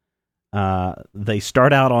this. They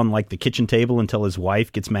start out on like the kitchen table until his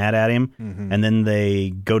wife gets mad at him, and then they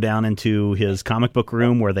go down into his comic book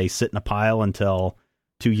room where they sit in a pile until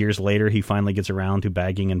 2 years later he finally gets around to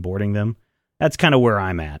bagging and boarding them. That's kind of where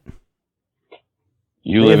I'm at.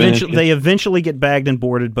 They eventually get bagged and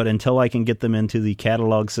boarded, but until I can get them into the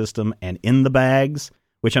catalog system and in the bags,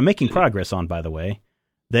 which I'm making progress on, by the way,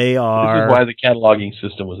 they are... This is why the cataloging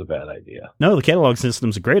system was a bad idea. No, the catalog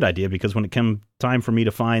system's a great idea, because when it comes time for me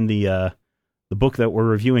to find the book that we're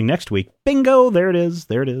reviewing next week, bingo, there it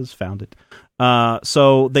is, found it.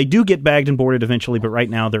 So they do get bagged and boarded eventually, but right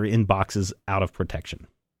now they're in boxes out of protection.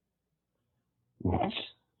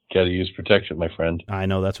 Gotta use protection, my friend. I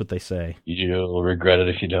know, that's what they say. You'll regret it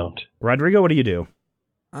if you don't. Rodrigo, what do you do?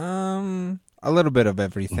 A little bit of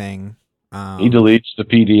everything. He deletes the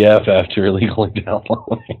PDF after illegally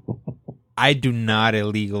downloading. I do not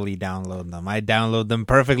illegally download them. I download them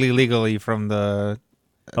perfectly legally from the...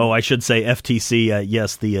 I should say FTC,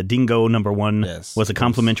 yes, the Dingo #1 was a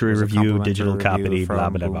complimentary review, digital copy, blah,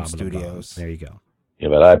 blah, blah, Studios. Blah. There you go. Yeah,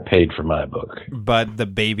 but I paid for my book. But the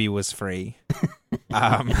baby was free.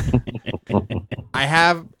 I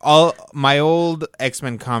have all my old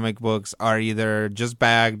X-Men comic books are either just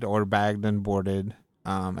bagged or bagged and boarded.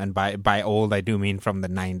 And by old, I do mean from the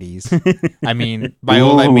 90s. I mean, by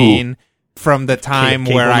old, I mean from the time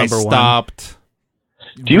where I stopped.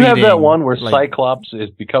 Do you have that one where Cyclops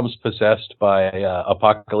becomes possessed by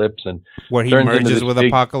Apocalypse and where he merges with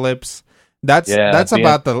Apocalypse? That's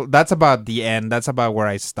about the end. That's about where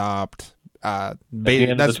I stopped.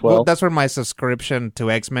 That's where my subscription to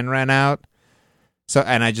X-Men ran out. So,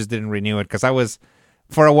 and I just didn't renew it because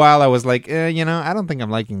for a while I was like, I don't think I'm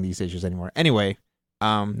liking these issues anymore. Anyway,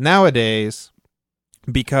 nowadays,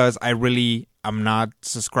 because I'm not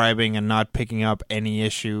subscribing and not picking up any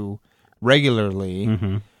issue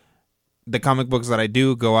regularly, the comic books that I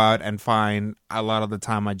do go out and find, a lot of the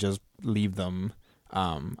time I just leave them.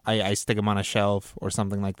 I stick them on a shelf or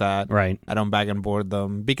something like that. Right. I don't bag and board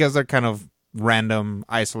them because they're kind of random,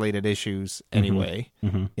 isolated issues anyway.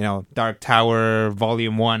 Dark Tower,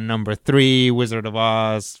 Volume 1, Number 3, Wizard of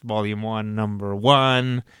Oz, Volume 1, Number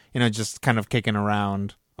 1, just kind of kicking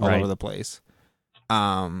around all over the place.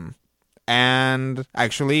 And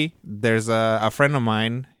actually, there's a friend of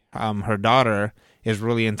mine, her daughter is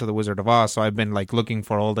really into the Wizard of Oz, so I've been looking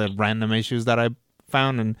for all the random issues that I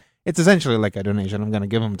found, and it's essentially like a donation. I'm going to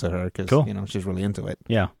give them to her because she's really into it.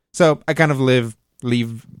 Yeah. So I kind of live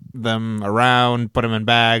leave them around, put them in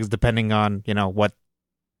bags, depending on, what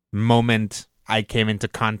moment I came into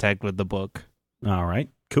contact with the book. All right,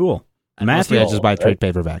 cool. And Matthew, mostly I just buy trade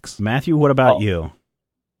paperbacks. Matthew, what about you?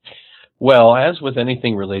 Well, as with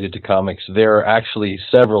anything related to comics, there are actually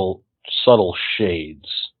several subtle shades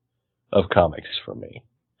of comics for me.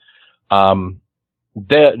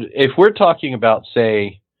 If we're talking about,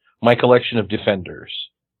 say, my collection of Defenders,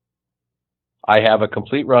 I have a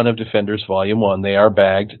complete run of Defenders Volume 1. They are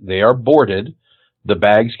bagged. They are boarded. The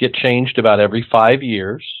bags get changed about every 5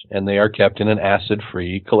 years, and they are kept in an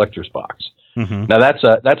acid-free collector's box. Mm-hmm. Now,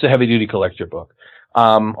 that's a heavy-duty collector book.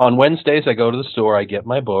 On Wednesdays, I go to the store, I get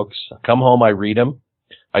my books, I come home, I read them.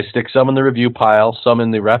 I stick some in the review pile, some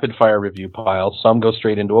in the rapid-fire review pile, some go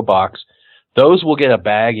straight into a box. Those will get a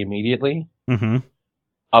bag immediately. Mm-hmm.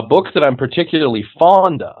 A book that I'm particularly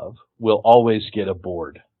fond of will always get a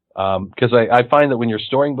board. Because I find that when you're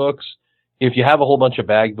storing books, if you have a whole bunch of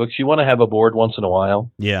bag books, you want to have a board once in a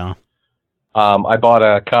while. Yeah. I bought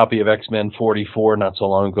a copy of X-Men 44 not so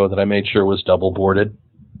long ago that I made sure was double boarded.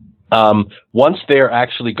 Once they're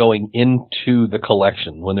actually going into the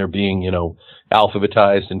collection, when they're being,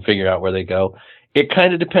 alphabetized and figure out where they go, it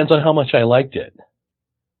kind of depends on how much I liked it.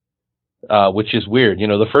 Which is weird.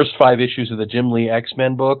 The first 5 issues of the Jim Lee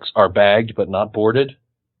X-Men books are bagged but not boarded.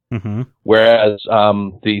 Mm-hmm. Whereas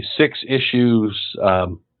the 6 issues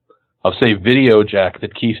of, say, Video Jack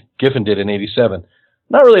that Keith Giffen did in 87,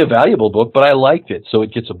 not really a valuable book, but I liked it, so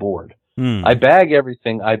it gets a board. I bag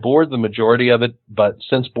everything. I board the majority of it, but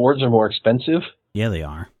since boards are more expensive... Yeah, they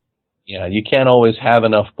are. Yeah, you can't always have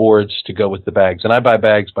enough boards to go with the bags. And I buy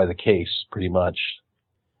bags by the case, pretty much.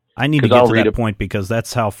 I need to get to that point because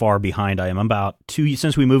that's how far behind I am. I'm about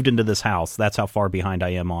since we moved into this house, that's how far behind I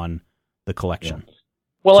am on the collection. Yeah.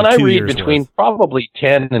 Well, so and I read between probably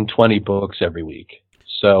 10 and 20 books every week.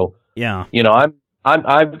 So, yeah,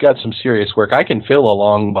 I've got some serious work. I can fill a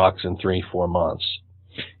long box in 3-4 months.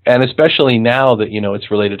 And especially now that,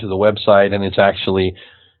 it's related to the website and it's actually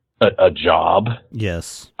a job.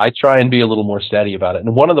 Yes. I try and be a little more steady about it.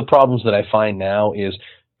 And one of the problems that I find now is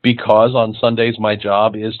because on Sundays my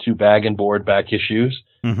job is to bag and board back issues,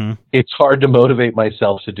 it's hard to motivate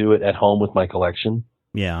myself to do it at home with my collection.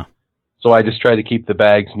 Yeah. So I just try to keep the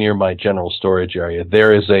bags near my general storage area.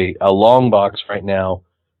 There is a long box right now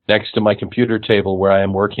next to my computer table where I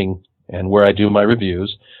am working and where I do my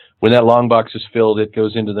reviews. When that long box is filled, it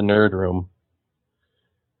goes into the nerd room.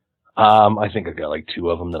 I think I've got like 2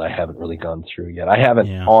 of them that I haven't really gone through yet. I haven't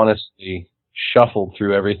honestly shuffled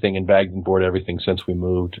through everything and bagged and boarded everything since we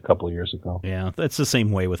moved a couple of years ago. Yeah, that's the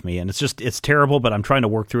same way with me. And it's terrible, but I'm trying to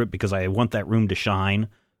work through it because I want that room to shine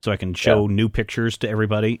so I can show new pictures to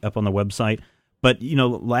everybody up on the website. But,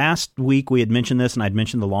 last week we had mentioned this and I'd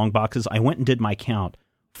mentioned the long boxes. I went and did my count.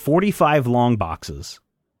 45 long boxes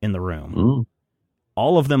in the room.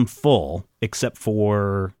 All of them full except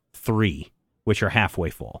for 3, which are halfway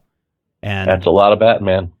full. And that's a lot of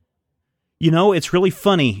Batman. It's really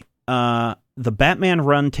funny. The Batman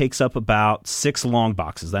run takes up about 6 long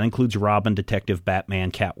boxes. That includes Robin, Detective,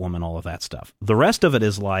 Batman, Catwoman, all of that stuff. The rest of it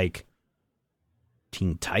is like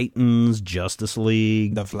Teen Titans, Justice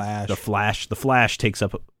League, The Flash. The Flash takes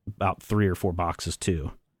up about 3 or 4 boxes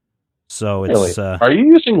too. So it's really? Are you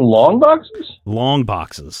using long boxes? Long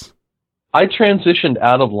boxes. I transitioned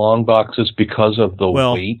out of long boxes because of the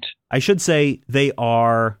weight. I should say they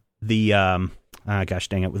are the gosh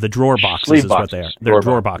dang it, the drawer boxes is what they are. They're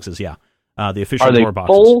drawer boxes, yeah. The official drawer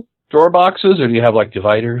boxes. Are they full drawer boxes, or do you have like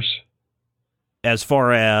dividers? As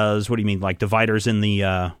far as what do you mean, like dividers in the?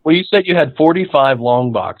 Well, you said you had 45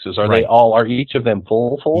 long boxes. Are they all? Are each of them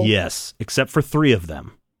full? Yes, except for 3 of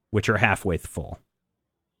them, which are halfway full.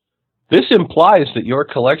 This implies that your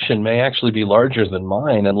collection may actually be larger than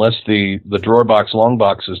mine, unless the drawer box long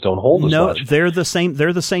boxes don't hold as much. No, they're the same.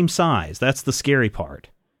 They're the same size. That's the scary part.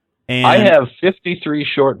 And I have 53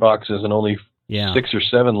 short boxes and only 6 or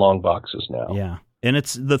 7 long boxes now. Yeah, and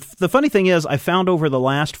it's the funny thing is, I found over the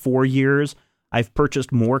last 4 years, I've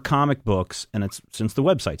purchased more comic books, and it's since the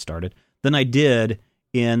website started, than I did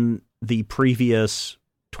in the previous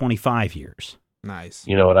 25 years. Nice.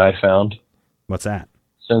 You know what I found? What's that?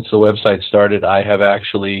 Since the website started, I have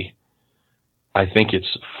actually, I think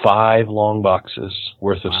it's 5 long boxes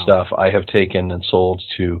worth of stuff I have taken and sold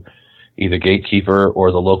to either Gatekeeper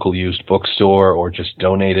or the local used bookstore or just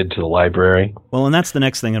donated to the library. Well, and that's the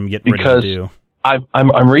next thing I'm getting ready to do.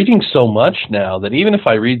 I'm reading so much now that even if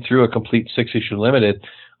I read through a complete 6-issue limited,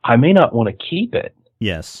 I may not want to keep it.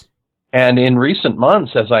 Yes. And in recent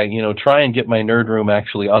months, as I try and get my nerd room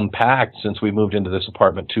actually unpacked since we moved into this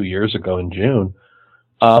apartment 2 years ago in June,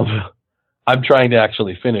 I'm trying to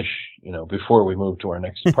actually finish before we move to our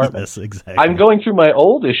next apartment. Yes, exactly. I'm going through my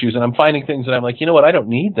old issues and I'm finding things that I'm like, you know what, I don't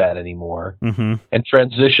need that anymore, and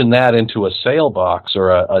transition that into a sale box or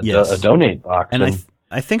a donate box. And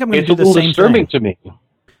I think I'm going to do the same thing. It's a little disturbing to me.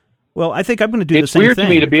 Well, I think I'm going to do the same thing. It's weird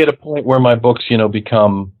to me to be at a point where my books,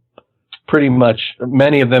 become pretty much,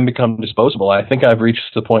 many of them become disposable. I think I've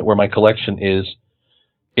reached the point where my collection is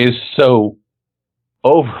so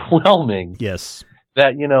overwhelming. Yes.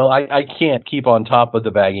 That, I can't keep on top of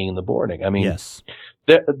the bagging and the boarding. I mean, yes.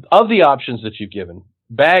 Of the options that you've given,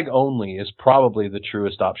 bag only is probably the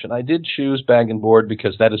truest option. I did choose bag and board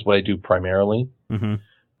because that is what I do primarily. Mm-hmm.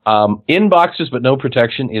 In boxes but no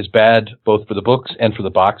protection is bad both for the books and for the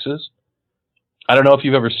boxes. I don't know if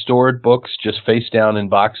you've ever stored books just face down in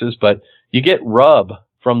boxes, but you get rub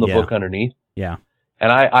from the book underneath. Yeah.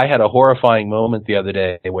 And I had a horrifying moment the other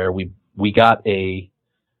day where we got a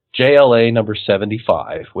JLA number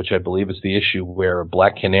 75, which I believe is the issue where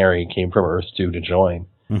Black Canary came from Earth 2 to join.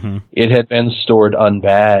 Mm-hmm. It had been stored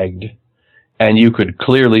unbagged, and you could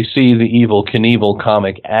clearly see the Evel Knievel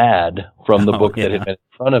comic ad from the book that had been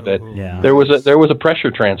in front of it. Yeah. There was a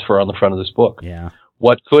pressure transfer on the front of this book. Yeah.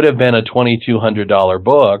 What could have been a $2,200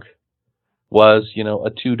 book was, a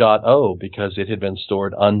 2.0 because it had been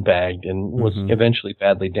stored unbagged and was eventually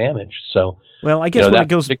badly damaged. So, well, I guess when it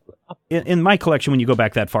goes in my collection, when you go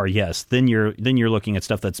back that far, yes, then you're looking at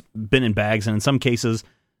stuff that's been in bags, and in some cases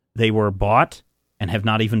they were bought and have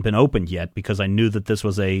not even been opened yet because I knew that this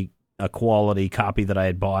was a quality copy that I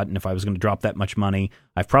had bought, and if I was going to drop that much money,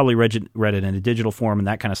 I've probably read it in a digital form and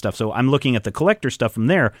that kind of stuff. So I'm looking at the collector stuff from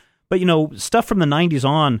there. But stuff from the 90s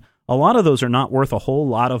on, a lot of those are not worth a whole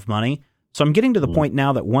lot of money. So I'm getting to the point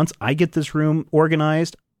now that once I get this room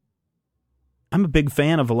organized, I'm a big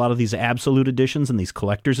fan of a lot of these absolute editions and these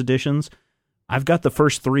collector's editions. I've got the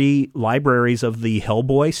first 3 libraries of the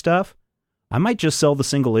Hellboy stuff. I might just sell the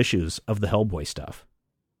single issues of the Hellboy stuff.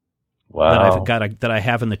 Wow. That I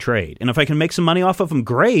have in the trade. And if I can make some money off of them,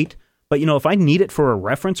 great. But, if I need it for a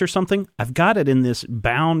reference or something, I've got it in this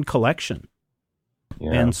bound collection.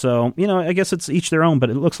 Yeah. And so, I guess it's each their own, but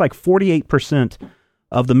it looks like 48%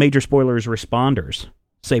 of the Major Spoilers responders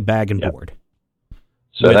say bag and board.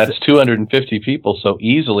 So that's 250 people, so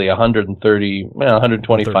easily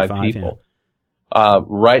 125 people. Yeah.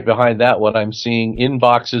 Right behind that, what I'm seeing, in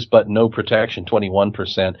boxes but no protection,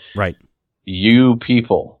 21%. Right. You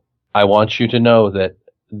people, I want you to know that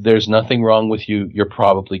there's nothing wrong with you. You're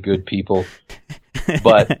probably good people.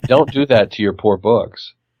 But don't do that to your poor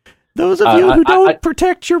books. Those of you who don't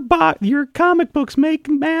protect your comic books make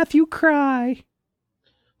Matthew cry.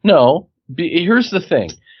 No, here's the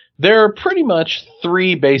thing. There are pretty much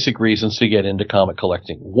 3 basic reasons to get into comic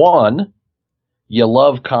collecting. 1, you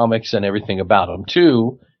love comics and everything about them.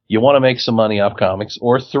 2, you want to make some money off comics.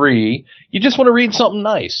 Or 3, you just want to read something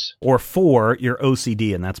nice. Or 4, you're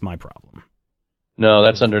OCD, and that's my problem. No,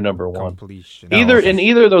 that's under number 1. Completion. In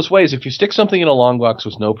either of those ways, if you stick something in a long box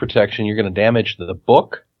with no protection, you're going to damage the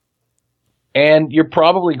book. And you're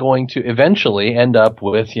probably going to eventually end up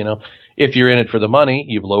with, if you're in it for the money,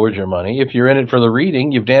 you've lowered your money. If you're in it for the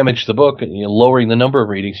reading, you've damaged the book, and you're lowering the number of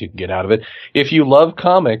readings you can get out of it. If you love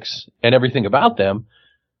comics and everything about them,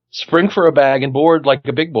 spring for a bag and board like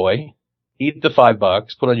a big boy, eat the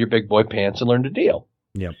 $5, put on your big boy pants, and learn to deal.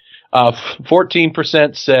 Yep.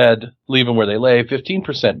 14% said leave them where they lay,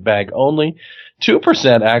 15% bag only,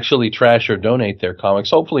 2% actually trash or donate their comics,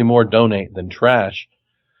 hopefully more donate than trash.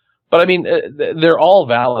 But I mean, they're all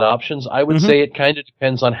valid options. I would say it kind of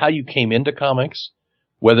depends on how you came into comics,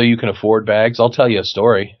 whether you can afford bags. I'll tell you a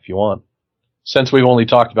story if you want, since we've only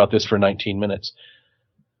talked about this for 19 minutes.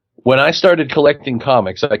 When I started collecting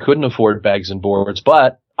comics, I couldn't afford bags and boards,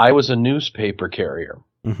 but I was a newspaper carrier.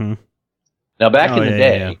 Mm-hmm. Now, back in the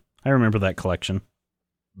day, I remember that collection.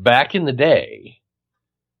 Back in the day,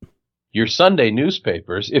 your Sunday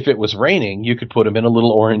newspapers, if it was raining, you could put them in a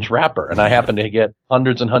little orange wrapper. And I happened to get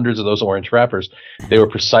hundreds and hundreds of those orange wrappers. They were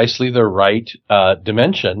precisely the right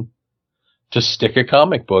dimension to stick a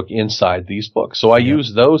comic book inside these books. So I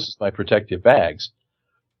used those as my protective bags.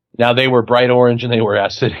 Now, they were bright orange and they were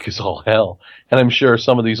acidic as all hell. And I'm sure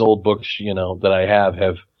some of these old books, that I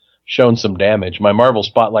have shown some damage. My Marvel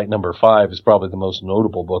Spotlight number 5 is probably the most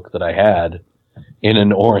notable book that I had in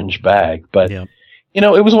an orange bag. But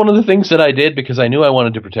it was one of the things that I did because I knew I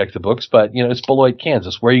wanted to protect the books, but, it's Beloit,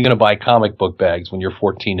 Kansas. Where are you going to buy comic book bags when you're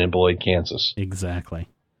 14 in Beloit, Kansas? Exactly.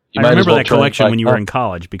 I remember that collection when you were in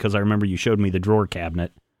college because I remember you showed me the drawer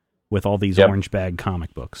cabinet with all these orange bag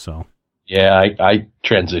comic books. So yeah, I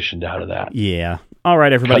transitioned out of that. Yeah. All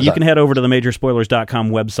right, everybody. You can head over to the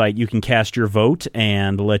majorspoilers.com website. You can cast your vote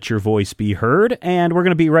and let your voice be heard. And we're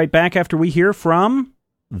going to be right back after we hear from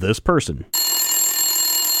this person.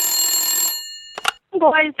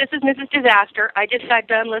 Boys, this is Mrs. Disaster. I just got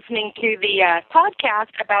done listening to the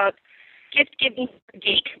podcast about gift giving for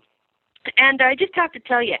geek. And I just have to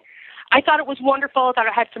tell you, I thought it was wonderful. I thought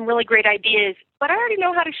it had some really great ideas, but I already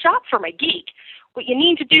know how to shop for my geek. What you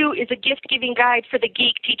need to do is a gift-giving guide for the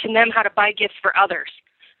geek, teaching them how to buy gifts for others.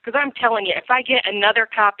 Because I'm telling you, if I get another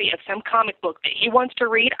copy of some comic book that he wants to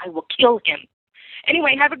read, I will kill him.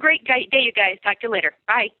 Anyway, have a great day, you guys. Talk to you later.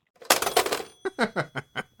 Bye.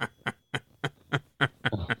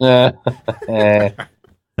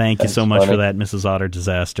 Thank you so much for that, Mrs. Otter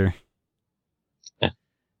Disaster.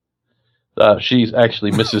 She's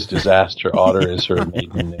actually Mrs. Disaster. Otter is her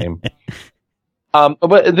maiden name.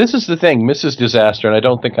 But this is the thing, Mrs. Disaster, and I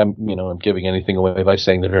don't think I'm giving anything away by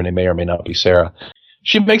saying that her name may or may not be Sarah.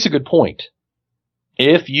 She makes a good point.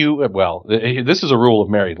 This is a rule of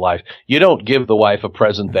married life. You don't give the wife a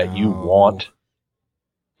present that you want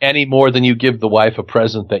any more than you give the wife a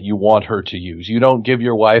present that you want her to use. You don't give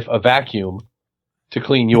your wife a vacuum to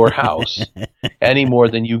clean your house any more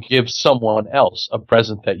than you give someone else a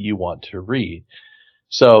present that you want to read.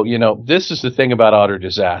 So, this is the thing about Otter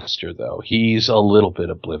Disaster, though. He's a little bit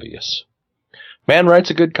oblivious. Man writes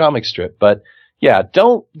a good comic strip, but yeah,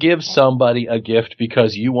 don't give somebody a gift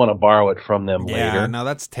because you want to borrow it from them later. Yeah, no,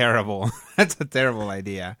 that's terrible. That's a terrible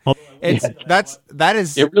idea.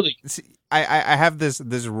 I have this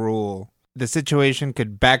rule. The situation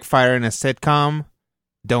could backfire in a sitcom.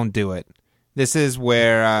 Don't do it. This is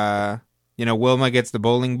where Wilma gets the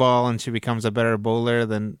bowling ball and she becomes a better bowler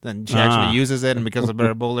than she actually uses it and becomes a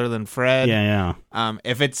better bowler than Fred. Yeah.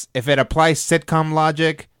 If it applies sitcom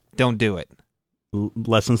logic, don't do it.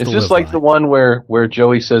 Lessons to live by. Is this like the one where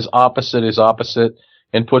Joey says opposite is opposite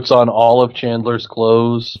and puts on all of Chandler's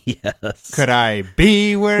clothes? Yes. Could I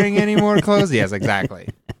be wearing any more clothes? Yes, exactly.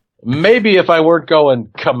 Maybe if I weren't going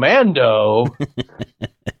commando,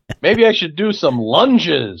 maybe I should do some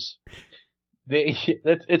lunges.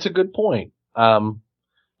 It's a good point. The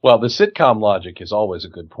sitcom logic is always a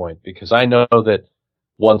good point because I know that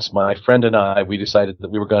once my friend and we decided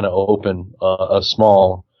that we were going to open a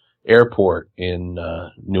small airport in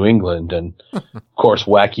New England, and of course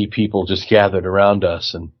wacky people just gathered around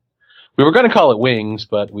us, and we were going to call it Wings,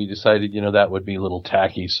 but we decided that would be a little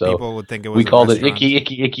tacky, so people would think it was we called it Icky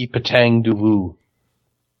Icky Icky Patang Duvu.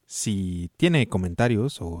 Si tiene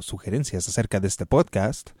comentarios o sugerencias acerca de este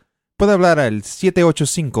podcast, puede hablar al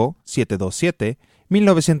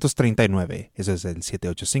 785-727-1939. Eso es el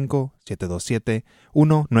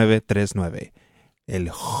 785-727-1939. El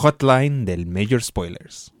hotline del Major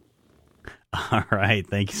Spoilers. All right.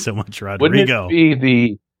 Thank you so much, Rodrigo. Wouldn't it be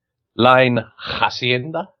the line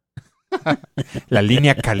Hacienda? La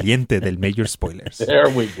línea caliente del Major Spoilers. There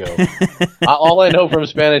we go. All I know from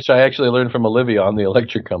Spanish, I actually learned from Olivia on the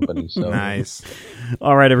electric company. So. Nice.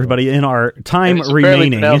 All right, everybody. In our time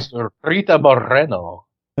remaining, Rita Moreno.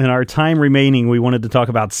 In our time remaining, we wanted to talk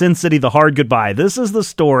about Sin City: The Hard Goodbye. This is the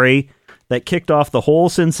story that kicked off the whole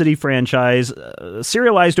Sin City franchise,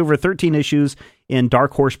 serialized over 13 issues in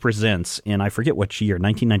Dark Horse Presents in, I forget what year,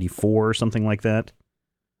 1994 or something like that.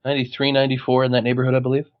 93, 94, in that neighborhood, I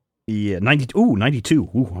believe. Yeah, 92.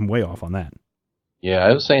 Ooh, I'm way off on that. Yeah,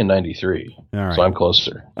 I was saying 93, right. So I'm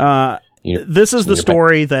closer. This is the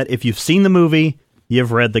story that if you've seen the movie,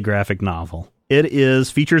 you've read the graphic novel. It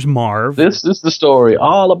features Marv. This is the story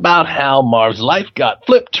all about how Marv's life got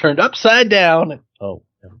flipped, turned upside down.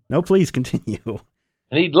 No, please continue.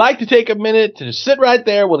 And he'd like to take a minute to sit right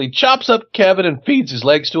there while he chops up Kevin and feeds his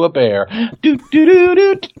legs to a bear. Doot, doot, doot,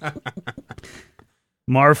 doot.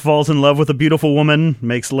 Marv falls in love with a beautiful woman,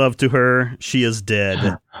 makes love to her. She is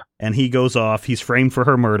dead. And he goes off. He's framed for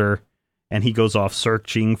her murder. And he goes off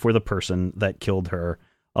searching for the person that killed her.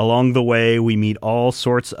 Along the way, we meet all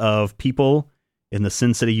sorts of people in the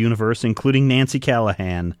Sin City universe, including Nancy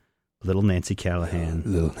Callahan. Little Nancy Callahan.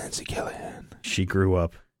 Little Nancy Callahan. She grew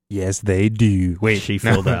up. Yes, they do. Wait, she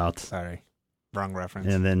filled out. Sorry. Wrong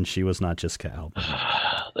reference. And then she was not just Cal.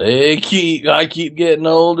 I keep getting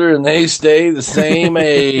older and they stay the same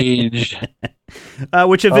age.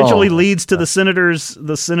 Which eventually leads to the senator's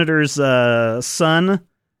son,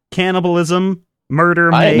 cannibalism,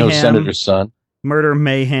 murder, mayhem. I ain't no senator's son. Murder,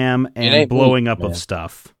 mayhem, and blowing up of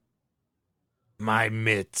stuff. My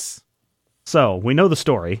mitts. So, we know the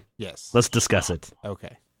story. Yes. Let's discuss it.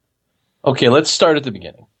 Okay, let's start at the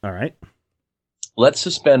beginning. All right. Let's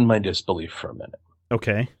suspend my disbelief for a minute.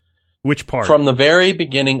 Okay. Which part? From the very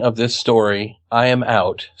beginning of this story, I am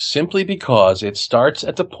out simply because it starts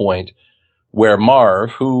at the point where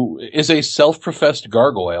Marv, who is a self-professed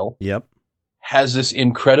gargoyle, yep, has this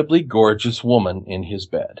incredibly gorgeous woman in his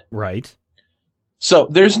bed. Right. So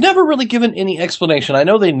there's never really given any explanation. I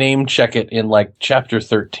know they name check it in like chapter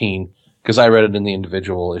 13 because I read it in the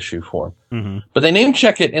individual issue form. Mm-hmm. But they name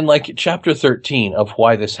check it in like chapter 13 of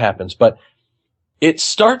why this happens. But it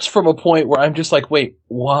starts from a point where I'm just like, wait,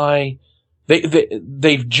 why?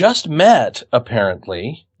 They've just met,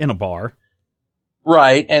 apparently. In a bar.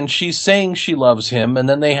 Right, and she's saying she loves him, and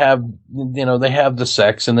then they have the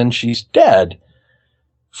sex, and then she's dead.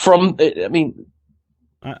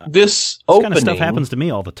 This opening kind of stuff happens to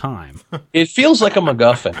me all the time. It feels like a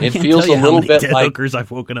MacGuffin. It can't feels tell a you little how many bit dead like hookers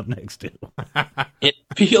I've woken up next to. it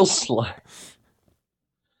feels like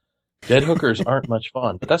dead hookers aren't much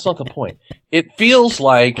fun, but that's not the point. It feels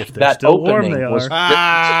like If they're that still warm, opening they was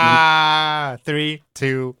Ah, 3,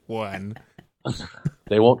 2, 1.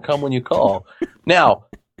 They won't come when you call. Now,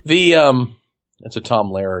 that's a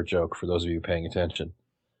Tom Lehrer joke for those of you paying attention.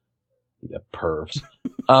 Yeah, pervs.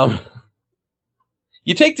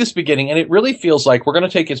 You take this beginning, and it really feels like we're going to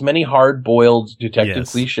take as many hard-boiled detective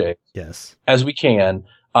cliches as we can.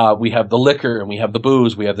 We have the liquor, and we have the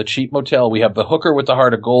booze, we have the cheap motel, we have the hooker with the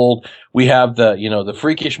heart of gold, we have the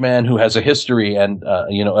freakish man who has a history and,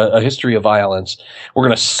 a history of violence. We're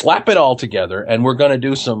going to slap it all together, and we're going to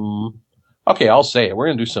do okay, I'll say it. We're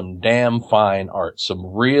going to do some damn fine art, some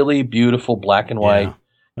really beautiful black and white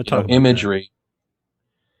imagery.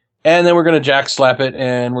 And then we're going to jack slap it,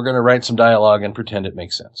 and we're going to write some dialogue and pretend it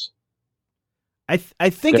makes sense. I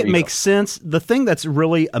think it makes sense. The thing that's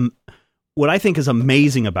really what I think is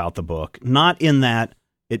amazing about the book, not in that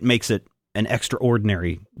it makes it an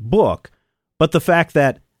extraordinary book, but the fact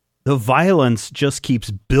that the violence just keeps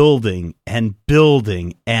building and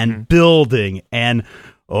building and building and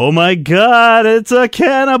oh my God, it's a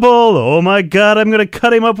cannibal. Oh my God, I'm going to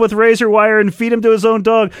cut him up with razor wire and feed him to his own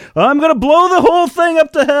dog. I'm going to blow the whole thing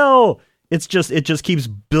up to hell. It just keeps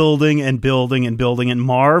building and building and building, and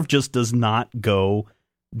Marv just does not go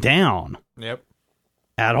down. Yep.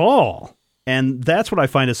 At all. And that's what I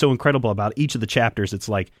find is so incredible about each of the chapters. It's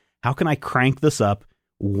like, how can I crank this up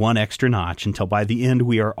one extra notch until by the end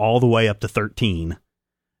we are all the way up to 13?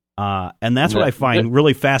 And that's what I find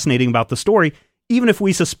really fascinating about the story. Even if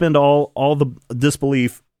we suspend all the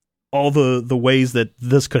disbelief, all the ways that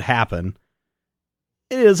this could happen,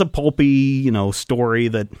 it is a pulpy, story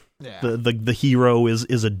that the hero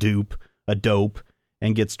is a dope,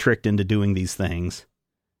 and gets tricked into doing these things.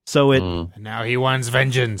 So and now he wants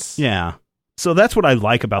vengeance. Yeah. So that's what I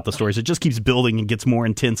like about the stories. It just keeps building and gets more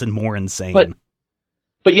intense and more insane.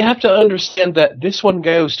 But you have to understand that this one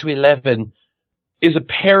goes to 11 is a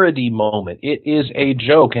parody moment. It is a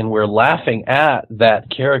joke, and we're laughing at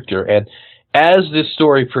that character. And as this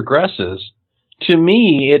story progresses, to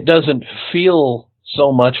me, it doesn't feel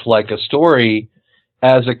so much like a story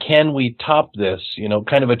as a can we top this,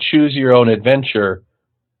 kind of a choose your own adventure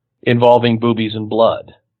involving boobies and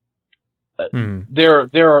blood. There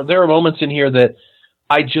are moments in here that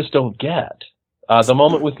I just don't get. The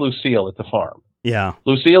moment with Lucille at the farm. Yeah.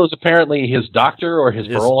 Lucille is apparently his doctor or his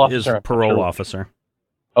parole officer. His parole officer.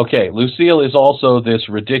 Okay, Lucille is also this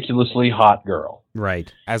ridiculously hot girl.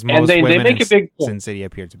 Right. As most they women make a big point. Sin City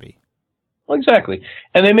appear to be. Well, exactly.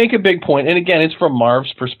 And they make a big point, and again, it's from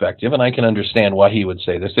Marv's perspective, and I can understand why he would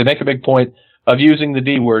say this. They make a big point of using the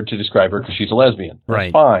D word to describe her because she's a lesbian. That's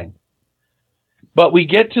right. Fine. But we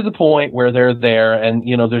get to the point where they're there, and,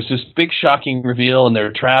 there's this big shocking reveal, and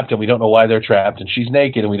they're trapped, and we don't know why they're trapped, and she's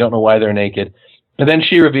naked, and we don't know why they're naked. And then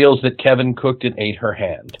she reveals that Kevin cooked and ate her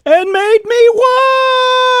hand. And made me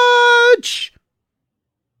watch!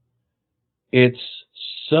 It's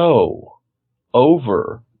so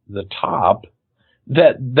over the top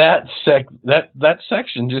that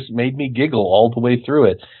section just made me giggle all the way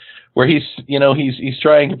through it. Where he's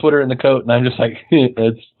trying to put her in the coat, and I'm just like,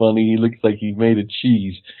 that's funny. He looks like he made a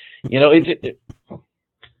cheese.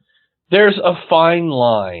 There's a fine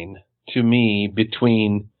line to me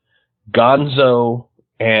between gonzo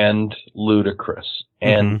and ludicrous.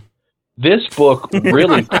 And this book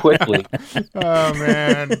really quickly... Oh,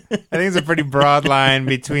 man. I think it's a pretty broad line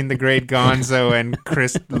between the great gonzo and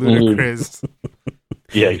Chris ludicrous.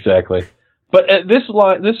 Yeah, exactly. But this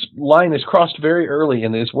line is crossed very early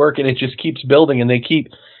in this work, and it just keeps building, and they keep,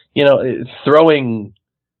 throwing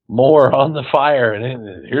more on the fire,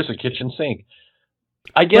 and here's a kitchen sink.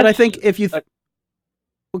 I guess. But I think if you...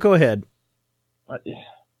 well, go ahead.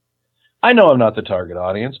 I know I'm not the target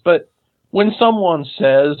audience, but when someone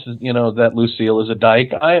says, that Lucille is a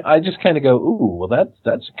dyke, I just kind of go, ooh, well,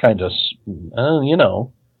 that's kind of,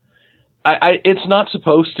 it's not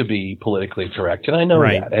supposed to be politically correct, and I know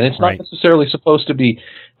that. And it's not necessarily supposed to be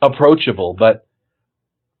approachable, but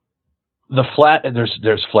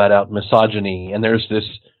there's flat out misogyny, and there's this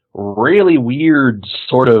really weird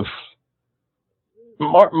sort of.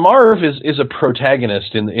 Marv is a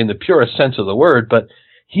protagonist in the purest sense of the word, but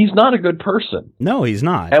he's not a good person. No, he's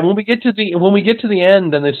not. And when we get to the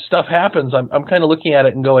end and this stuff happens, I'm kind of looking at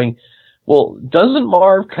it and going, well, doesn't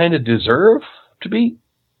Marv kind of deserve to be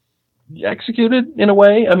executed in a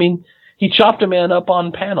way? I mean, he chopped a man up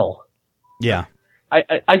on panel. Yeah.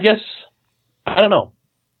 I guess, I don't know.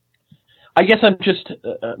 I guess I'm just,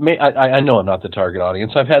 I know I'm not the target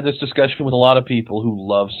audience. I've had this discussion with a lot of people who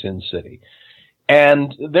love Sin City.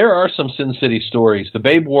 And there are some Sin City stories. The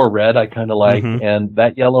Babe Wore Red I kind of like, and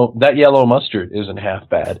that yellow mustard isn't half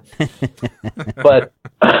bad. But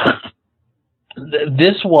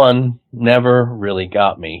this one never really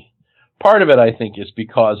got me. Part of it, I think, is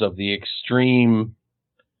because of the extreme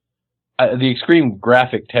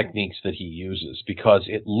graphic techniques that he uses, because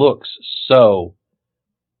it looks so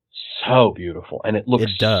beautiful, and it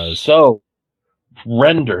looks so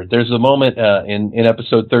rendered. There's a moment in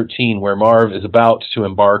episode 13 where Marv is about to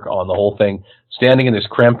embark on the whole thing, standing in this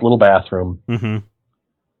cramped little bathroom,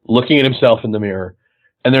 looking at himself in the mirror,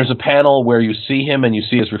 and there's a panel where you see him and you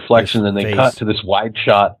see his reflection, and they cut to this wide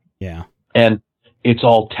shot, and it's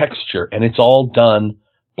all texture, and it's all done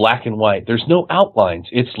black and white. There's no outlines.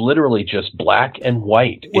 It's literally just black and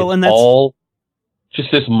white. Well, it's all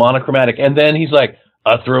just this monochromatic. And then he's like,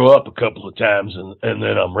 I throw up a couple of times and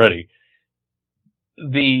then I'm ready.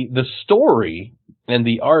 The story and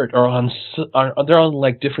the art they're on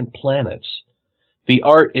like different planets. The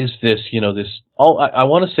art is this, I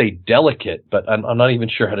want to say delicate, but I'm not even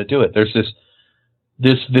sure how to do it. There's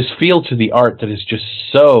this feel to the art that is just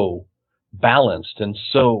so balanced and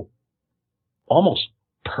so almost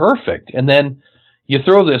perfect. And then you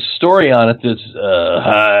throw this story on it that's,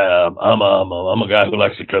 hi, I'm a guy who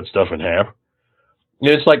likes to cut stuff in half.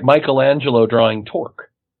 It's like Michelangelo drawing Torque.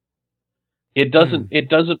 It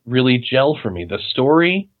doesn't really gel for me. The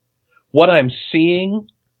story, what I'm seeing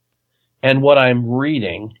and what I'm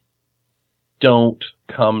reading don't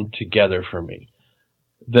come together for me.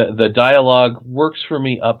 The dialogue works for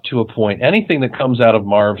me up to a point. Anything that comes out of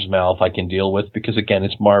Marv's mouth I can deal with, because again,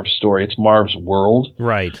 it's Marv's story, it's Marv's world.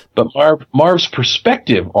 Right. But Marv's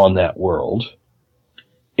perspective on that world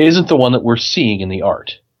isn't the one that we're seeing in the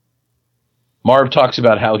art. Marv talks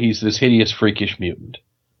about how he's this hideous, freakish mutant.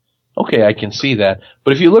 Okay, I can see that.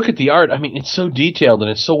 But if you look at the art, I mean, it's so detailed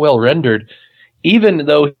and it's so well rendered. Even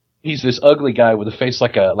though he's this ugly guy with a face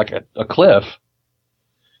like a cliff,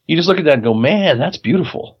 you just look at that and go, man, that's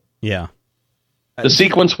beautiful. Yeah. The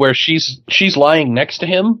sequence where she's lying next to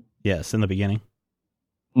him. Yes, in the beginning.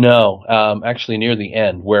 No, actually near the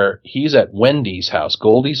end, where he's at Wendy's house.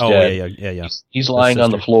 Goldie's dead. Yeah. He's lying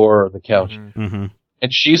on the floor or the couch. Mm-hmm.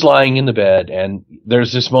 And she's lying in the bed, and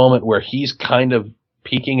there's this moment where he's kind of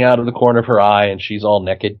peeking out of the corner of her eye, and she's all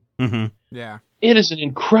naked. Mm-hmm. Yeah. It is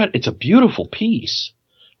it's a beautiful piece,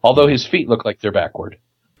 although his feet look like they're backward.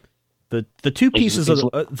 The two pieces of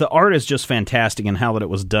the art is just fantastic in how that it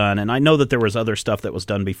was done, and I know that there was other stuff that was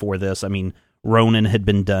done before this. I mean, Ronin had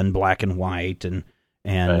been done black and white, and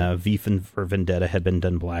right. V for Vendetta had been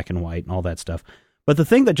done black and white, and all that stuff. But the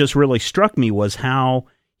thing that just really struck me was how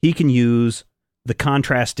he can use the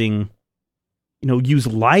contrasting, use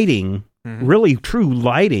lighting, really true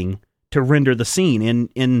lighting, to render the scene.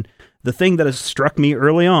 In the thing that has struck me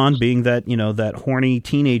early on, being that that horny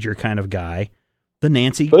teenager kind of guy. The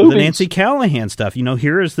Nancy Callahan stuff.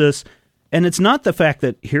 Here is this, and it's not the fact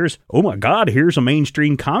that here's a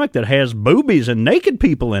mainstream comic that has boobies and naked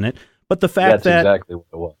people in it, but the fact that's exactly what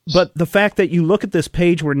it was. But the fact that you look at this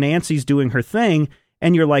page where Nancy's doing her thing,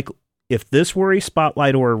 and you're like, if this were a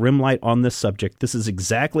spotlight or a rim light on this subject, this is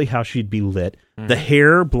exactly how she'd be lit.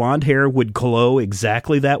 The blonde hair would glow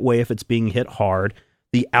exactly that way if it's being hit hard.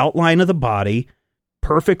 The outline of the body,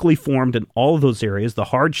 perfectly formed in all of those areas. The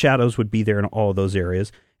hard shadows would be there in all of those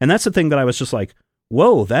areas. And that's the thing that I was just like,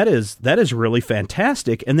 whoa, that is really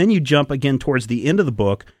fantastic. And then you jump again towards the end of the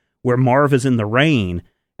book where Marv is in the rain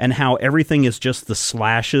and how everything is just the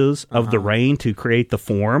slashes of the rain to create the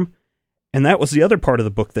form. And that was the other part of the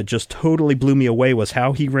book that just totally blew me away, was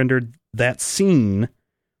how he rendered that scene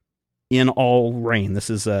in all rain. This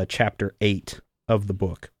is chapter 8 of the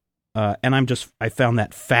book. And I found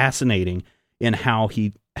that fascinating in how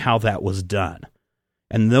that was done.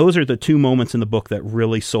 And those are the two moments in the book that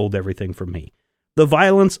really sold everything for me. The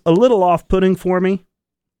violence, a little off-putting for me,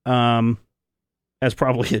 as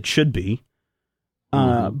probably it should be.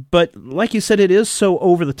 But like you said, it is so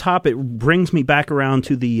over the top. It brings me back around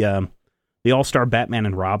to the All-Star Batman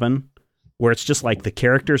and Robin, where it's just like the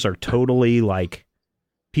characters are totally like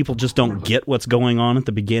people just don't get what's going on at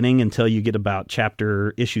the beginning until you get about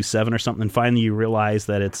issue 7 or something. And finally you realize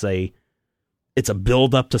that it's a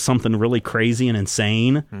build up to something really crazy and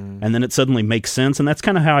insane. And then it suddenly makes sense. And that's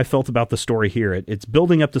kind of how I felt about the story here. It's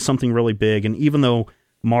building up to something really big. And even though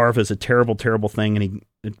Marv is a terrible, terrible thing and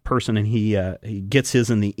he gets his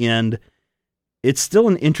in the end, it's still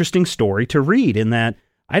an interesting story to read in that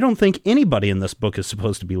I don't think anybody in this book is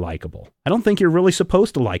supposed to be likable. I don't think you're really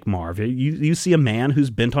supposed to like Marv. You see a man who's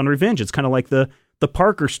bent on revenge. It's kind of like the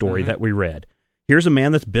Parker story that we read. Here's a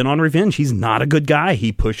man that's bent on revenge. He's not a good guy.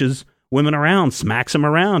 He pushes women around, smacks them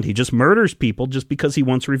around. He just murders people just because he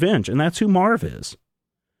wants revenge. And that's who Marv is.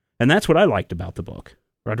 And that's what I liked about the book.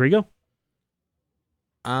 Rodrigo?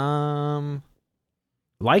 Like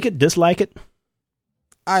it? Dislike it?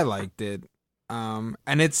 I liked it.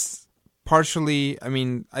 And it's partially,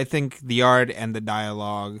 I think the art and the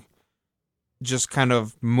dialogue just kind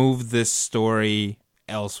of move this story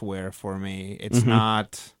elsewhere for me. It's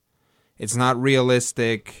not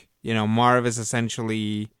realistic. Marv is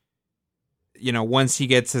essentially, once he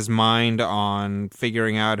gets his mind on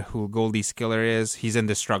figuring out who Goldie Skiller is, he's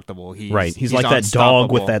indestructible. He's like that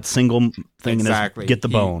dog with that single thing exactly. in his get the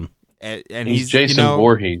bone. And he's Jason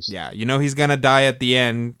Voorhees. Yeah, he's gonna die at the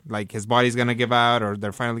end. Like his body's gonna give out, or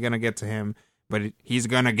they're finally gonna get to him. But he's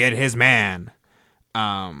gonna get his man.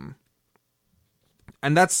 And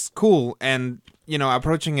that's cool. And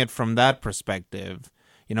approaching it from that perspective,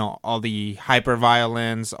 all the hyper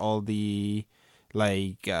violence, all the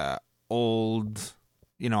old,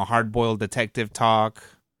 hard boiled detective talk.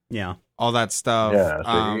 Yeah, all that stuff.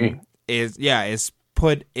 Is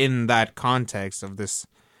put in that context of this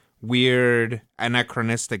weird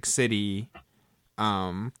anachronistic city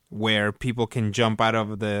where people can jump out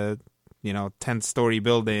of the 10th-story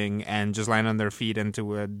building and just land on their feet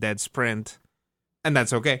into a dead sprint, and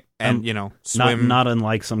that's okay. And swim, not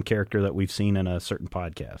unlike some character that we've seen in a certain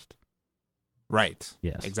podcast. Right.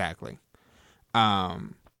 Yes. Exactly.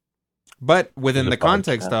 But within the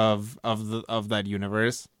context of that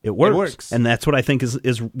universe, it works. And that's what I think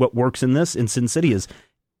is what works in Sin City is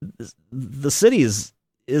the city is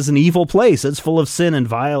an evil place. It's full of sin and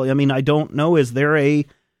violence. I don't know. Is there a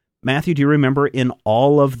Matthew? Do you remember in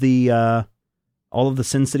all of the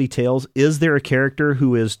Sin City tales? Is there a character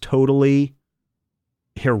who is totally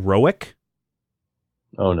heroic?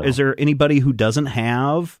 Oh no. Is there anybody who doesn't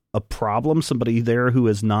have a problem? Somebody there who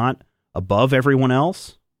is not above everyone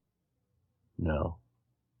else? No.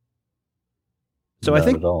 So not I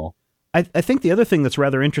think at all. I think the other thing that's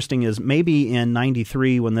rather interesting is maybe in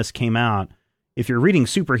 '93 when this came out, if you're reading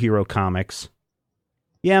superhero comics,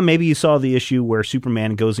 maybe you saw the issue where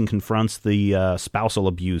Superman goes and confronts the spousal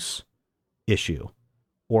abuse issue.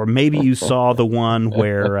 Or maybe you saw the one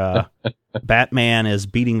where Batman is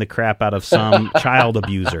beating the crap out of some child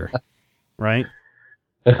abuser, right?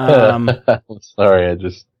 Sorry, I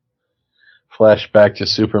just flashed back to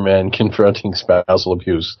Superman confronting spousal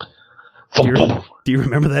abuse. Do you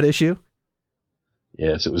remember that issue?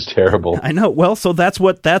 Yes, it was terrible. I know. Well, so that's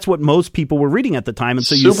what most people were reading at the time, and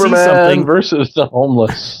so you Superman see something versus the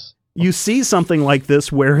homeless. You see something like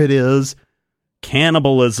this where it is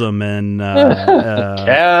cannibalism and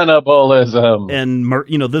cannibalism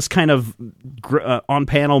and this kind of on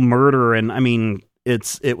panel murder, and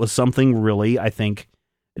it was something really, I think,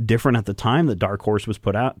 different at the time that Dark Horse was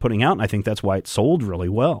putting out, and I think that's why it sold really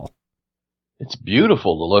well. It's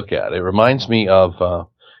beautiful to look at. It reminds me of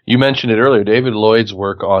you mentioned it earlier, David Lloyd's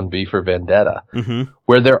work on V for Vendetta,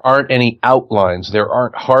 where there aren't any outlines, there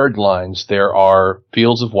aren't hard lines, there are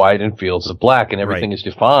fields of white and fields of black, and everything is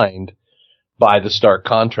defined by the stark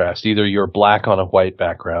contrast. Either you're black on a white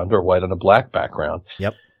background or white on a black background.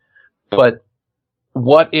 Yep. But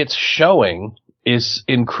what it's showing is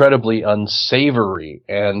incredibly unsavory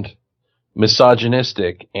and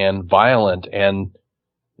misogynistic and violent and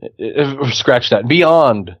scratch that,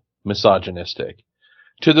 beyond misogynistic,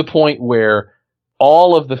 to the point where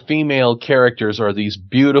all of the female characters are these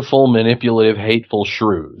beautiful, manipulative, hateful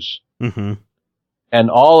shrews.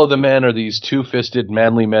 And all of the men are these two-fisted,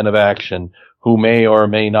 manly men of action who may or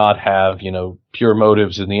may not have, pure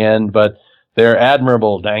motives in the end, but they're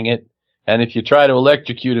admirable, dang it. And if you try to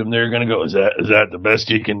electrocute them, they're going to go, is that the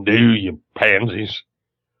best you can do, you pansies?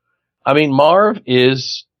 Marv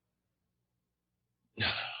is...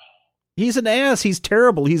 He's an ass. He's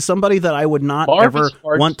terrible. He's somebody that I would not ever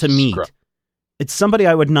want to meet. It's somebody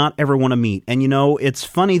I would not ever want to meet. And, it's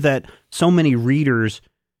funny that so many readers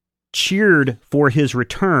cheered for his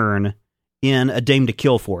return in A Dame to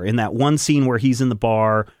Kill For, in that one scene where he's in the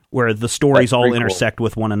bar where the stories That's all prequel. intersect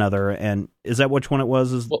with one another. And is that which one it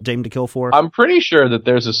was? Is Dame to Kill For? I'm pretty sure that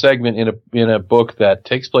there's a segment in a book that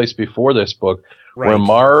takes place before this book where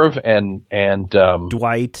Marv and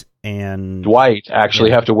Dwight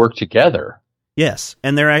actually have to work together. Yes,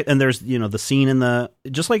 and there's the scene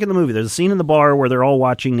just like in the movie. There's a scene in the bar where they're all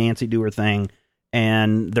watching Nancy do her thing,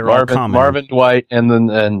 and they're all commenting. Marvin, Dwight,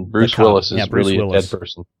 and Bruce Willis is Bruce really Willis. a dead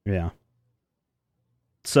person. Yeah.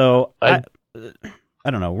 I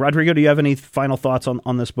don't know, Rodrigo. Do you have any final thoughts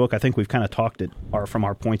on this book? I think we've kind of talked it from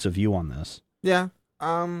our points of view on this. Yeah.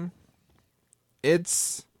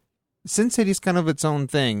 Sin City's kind of its own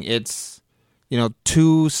thing. It's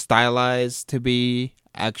too stylized to be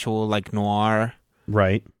actual like noir,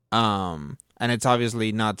 right? And it's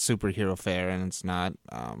obviously not superhero fare, and it's not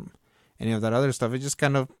any of that other stuff. It just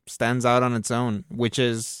kind of stands out on its own, which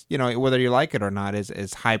is whether you like it or not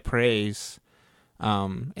is high praise.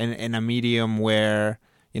 In a medium where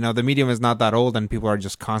the medium is not that old and people are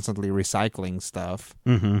just constantly recycling stuff.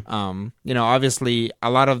 Mm-hmm. Obviously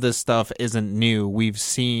a lot of this stuff isn't new. We've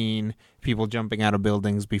seen people jumping out of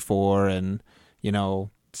buildings before and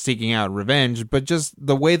seeking out revenge, but just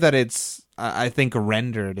the way that it's, I think,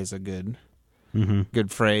 rendered is a good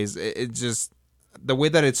phrase. It just, the way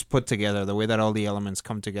that it's put together, the way that all the elements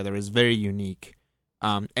come together is very unique.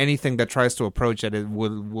 Anything that tries to approach it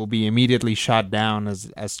will be immediately shot down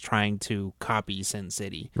as trying to copy Sin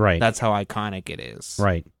City. Right. That's how iconic it is.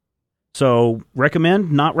 Right. So,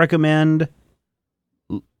 recommend, not recommend,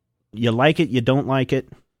 you like it, you don't like it?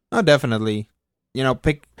 Oh, definitely.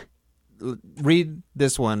 Read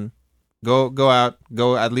this one. Go out.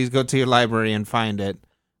 At least go to your library and find it.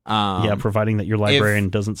 Providing that your librarian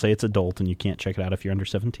doesn't say it's adult and you can't check it out if you're under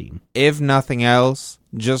 17. If nothing else,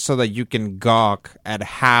 just so that you can gawk at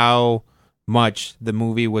how much the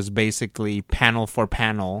movie was basically panel for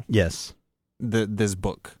panel. Yes. This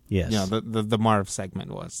book. Yes. The Marv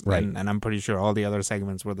segment was. Right. And I'm pretty sure all the other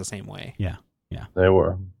segments were the same way. Yeah. They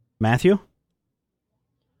were. Matthew?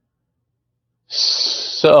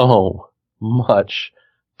 So much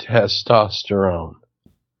testosterone.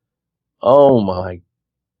 Oh my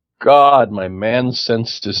God, my man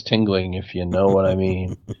sense is tingling, if you know what I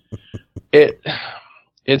mean.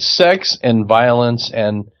 It's sex and violence,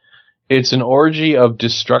 and it's an orgy of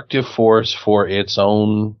destructive force for its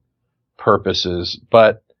own purposes.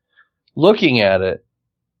 But looking at it,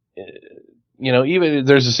 even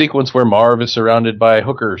there's a sequence where Marv is surrounded by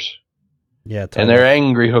hookers. Yeah, totally. And they're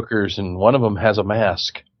angry hookers, and one of them has a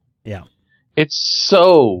mask. Yeah. It's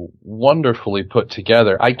so wonderfully put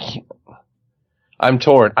together. I'm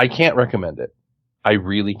torn. I can't recommend it. I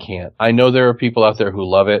really can't. I know there are people out there who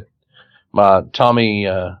love it. Tommy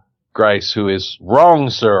Grice, who is wrong,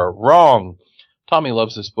 sir, wrong. Tommy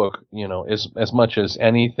loves this book, as much as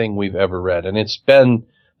anything we've ever read. And it's been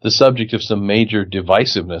the subject of some major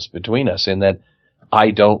divisiveness between us in that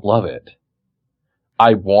I don't love it.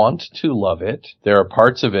 I want to love it. There are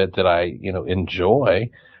parts of it that I, enjoy.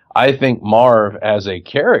 I think Marv as a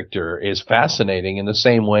character is fascinating in the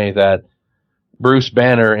same way that Bruce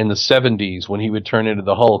Banner in the 70s, when he would turn into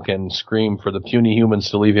the Hulk and scream for the puny humans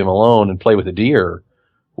to leave him alone and play with a deer,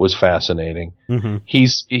 was fascinating. Mm-hmm.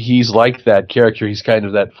 He's like that character. He's kind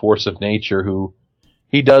of that force of nature who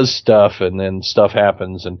he does stuff and then stuff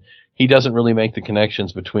happens, and he doesn't really make the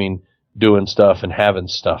connections between doing stuff and having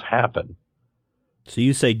stuff happen. So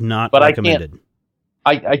you say not recommended.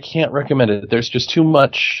 I can't recommend it. There's just too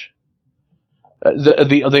much.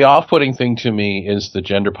 The off-putting thing to me is the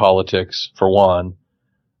gender politics, for one.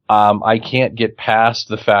 I can't get past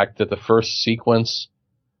the fact that the first sequence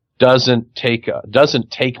doesn't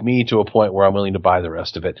take me to a point where I'm willing to buy the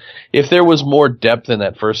rest of it. If there was more depth in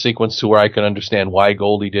that first sequence to where I could understand why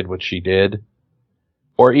Goldie did what she did,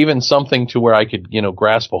 or even something to where I could,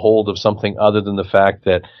 grasp a hold of something other than the fact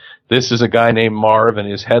that this is a guy named Marv and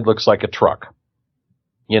his head looks like a truck.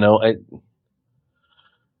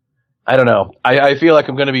 I don't know. I feel like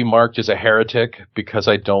I'm going to be marked as a heretic because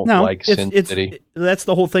I don't like Sin City. That's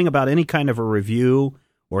the whole thing about any kind of a review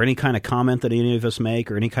or any kind of comment that any of us make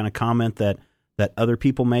or any kind of comment that other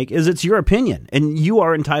people make is it's your opinion, and you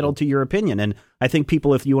are entitled to your opinion. And I think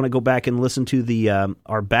people, if you want to go back and listen to the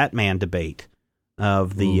our Batman debate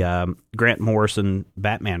of the Grant Morrison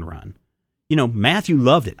Batman run, Matthew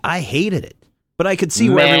loved it. I hated it, but I could see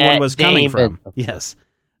where everyone was coming from. Yes.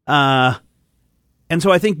 And so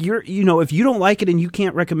I think if you don't like it and you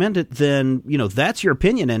can't recommend it, then, that's your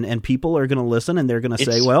opinion, and people are going to listen and they're going to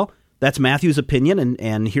say, well, that's Matthew's opinion,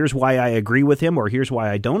 and here's why I agree with him, or here's why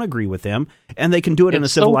I don't agree with him, and they can do it in a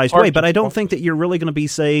civilized way. But I don't think that you're really going to be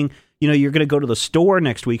saying, you're going to go to the store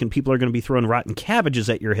next week and people are going to be throwing rotten cabbages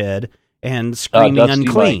at your head and screaming Dusty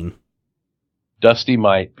unclean. Dusty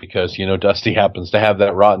might, because, Dusty happens to have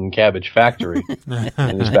that rotten cabbage factory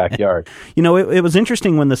in his backyard. It was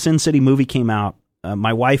interesting when the Sin City movie came out.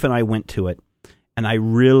 My wife and I went to it, and I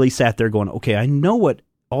really sat there going, okay, I know what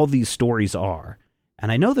all these stories are,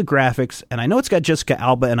 and I know the graphics, and I know it's got Jessica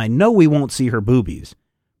Alba, and I know we won't see her boobies,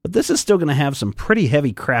 but this is still going to have some pretty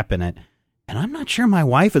heavy crap in it, and I'm not sure my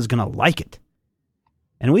wife is going to like it.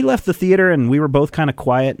 And we left the theater, and we were both kind of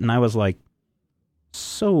quiet, and I was like,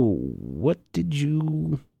 so what did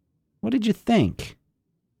you think?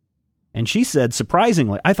 And she said,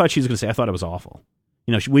 surprisingly, I thought she was going to say, I thought it was awful.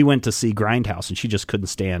 We went to see Grindhouse, and she just couldn't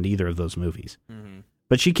stand either of those movies. Mm-hmm.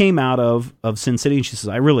 But she came out of Sin City, and she says,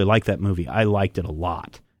 I really liked that movie. I liked it a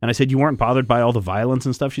lot. And I said, you weren't bothered by all the violence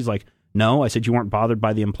and stuff? She's like, no. I said, you weren't bothered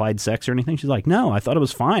by the implied sex or anything? She's like, no, I thought it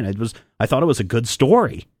was fine. I thought it was a good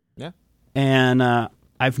story. Yeah. And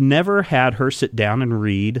I've never had her sit down and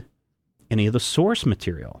read any of the source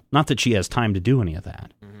material. Not that she has time to do any of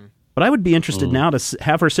that. Mm-hmm. But I would be interested now to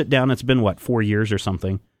have her sit down. It's been, 4 years or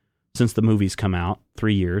something since the movie's come out?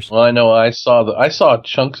 3 years. Well, I know I saw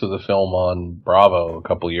chunks of the film on Bravo a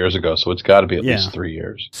couple years ago, so it's got to be at least 3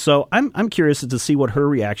 years. So I'm curious to see what her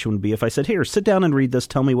reaction would be if I said, here, sit down and read this,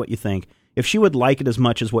 tell me what you think. If she would like it as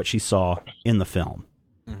much as what she saw in the film.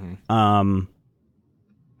 Mm-hmm.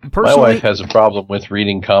 My wife has a problem with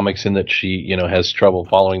reading comics in that she, has trouble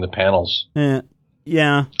following the panels. Yeah,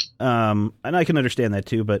 and I can understand that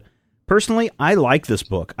too, but personally, I like this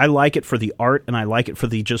book. I like it for the art, and I like it for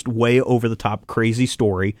the just way over-the-top crazy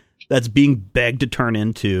story that's being begged to turn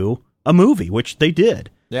into a movie, which they did.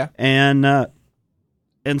 Yeah. And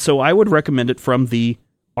so I would recommend it from the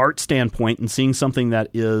art standpoint and seeing something that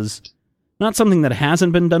is not something that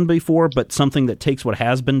hasn't been done before, but something that takes what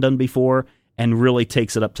has been done before and really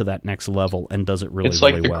takes it up to that next level and does it really, it's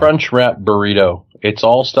like really the well. Crunch Wrap burrito. It's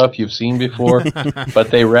all stuff you've seen before,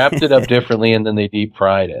 but they wrapped it up differently and then they deep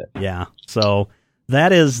fried it. Yeah. So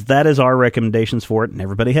that is our recommendations for it, and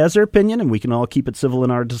everybody has their opinion, and we can all keep it civil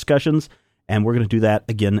in our discussions, and we're going to do that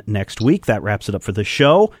again next week. That wraps it up for the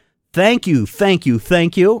show. Thank you,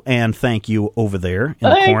 and thank you over there in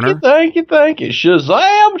the corner. Thank you.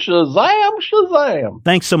 Shazam, Shazam, Shazam.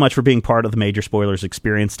 Thanks so much for being part of the Major Spoilers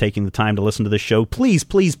experience, taking the time to listen to this show. Please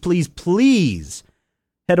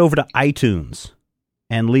head over to iTunes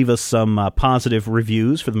and leave us some positive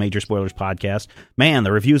reviews for the Major Spoilers podcast. Man,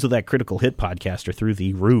 the reviews of that Critical Hit podcast are through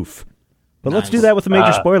the roof. But let's do that with the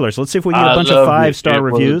Major Spoilers. Let's see if we can get a bunch of 5-star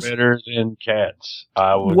reviews. Better than Cats.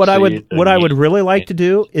 What I would really like to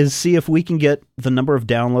do is see if we can get the number of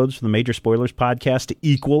downloads for the Major Spoilers podcast to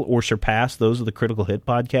equal or surpass those of the Critical Hit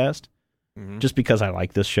podcast. Mm-hmm. Just because I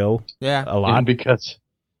like this show a lot. And because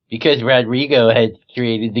Rodrigo had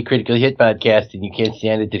created the Critical Hit podcast, and you can't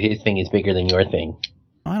stand it that his thing is bigger than your thing.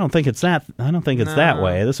 I don't think it's that. That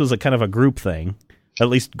way. This was a kind of a group thing, at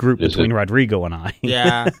least between Rodrigo and I.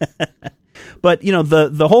 Yeah. But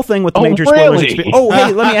the whole thing with the Major Spoilers experience. Oh,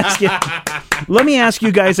 hey, let me ask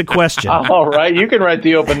you guys a question. All right, you can write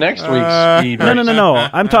the open next week's speed. No.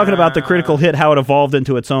 I'm talking about the Critical Hit, how it evolved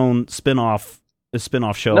into its own spin-off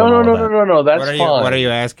show. No. That's fine. What are you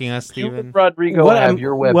asking us, Stephen? Rodrigo, have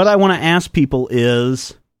your website. What I want to ask people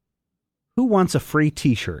is, who wants a free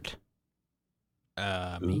T-shirt?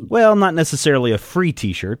 Me. Well, not necessarily a free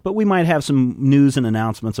T-shirt, but we might have some news and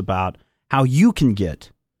announcements about how you can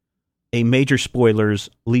get a Major Spoilers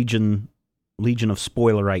Legion of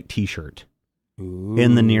Spoilerite T-shirt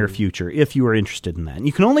in the near future, if you are interested in that. And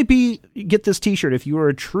you can only get this T-shirt if you are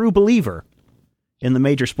a true believer in the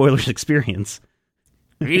Major Spoilers experience.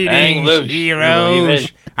 Greetings,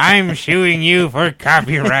 heroes. I'm suing you for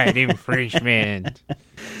copyright infringement.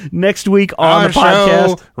 Next week on the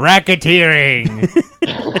podcast, racketeering.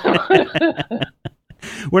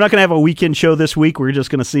 We're not going to have a weekend show this week. We're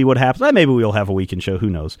just going to see what happens. Maybe we'll have a weekend show. Who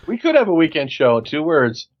knows? We could have a weekend show. 2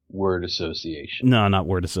 words. Word association. No, not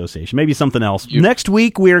word association. Maybe something else. Next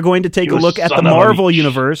week, we are going to take a look at the Marvel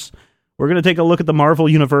Universe. We're going to take a look at the Marvel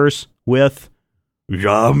Universe with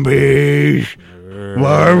zombies.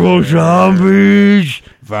 Marvel zombies.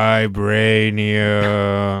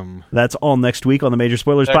 Vibranium. That's all next week on the Major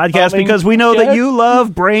Spoilers podcast, because we know that you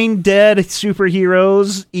love brain-dead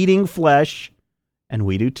superheroes eating flesh, and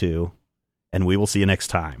we do too. And we will see you next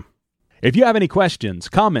time. If you have any questions,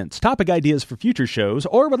 comments, topic ideas for future shows,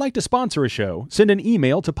 or would like to sponsor a show, send an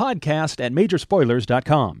email to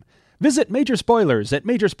podcast@majorspoilers.com. Visit Major Spoilers at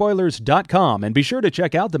majorspoilers.com and be sure to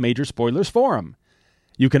check out the Major Spoilers Forum.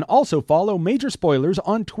 You can also follow Major Spoilers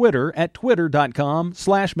on Twitter at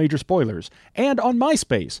twitter.com/majorspoilers and on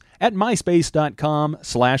MySpace at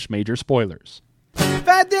myspace.com/majorspoilers. If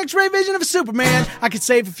I had the X-ray vision of a Superman, I could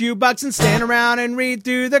save a few bucks and stand around and read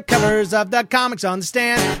through the covers of the comics on the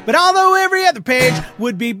stand. But although every other page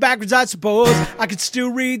would be backwards, I suppose I could still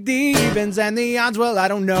read the evens and the odds. Well, I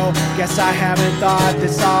don't know. Guess I haven't thought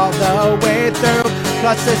this all the way through.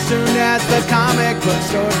 Plus, as soon as the comic book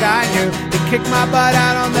store guy knew, they kicked my butt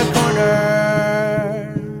out on the corner.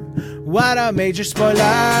 What a major spoiler.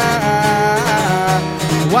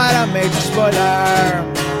 What a major spoiler.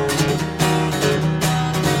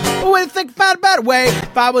 What do you think about a better way?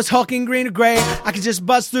 If I was hulking green or gray, I could just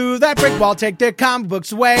bust through that brick wall, take their comic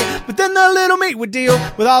books away. But then the little meat would deal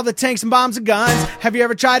with all the tanks and bombs and guns. Have you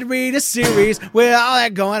ever tried to read a series with all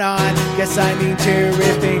that going on? Guess I need to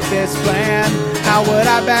rethink this plan. How would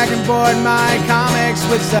I back and board my comics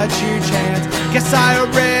with such huge hands? Guess I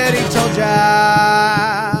already told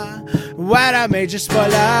ya. What a major spoiler.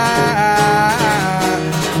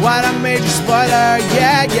 What a major spoiler.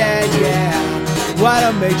 Yeah, yeah, yeah. What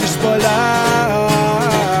a major spoiler.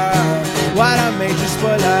 What a major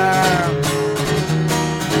spoiler.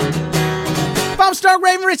 If I'm stark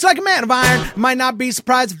raving rich like a man of iron, I might not be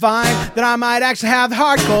surprised to find that I might actually have the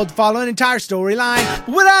heart cold to follow an entire storyline.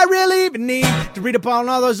 But would I really even need to read up on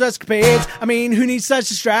all those escapades? I mean, who needs such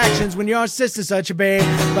distractions when your sister's such a babe?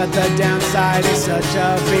 But the downside is such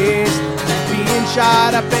a beast. Being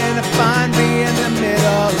shot up in a fun, be in the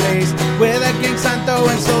Middle East with a gang sign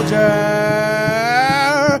throwing soldier.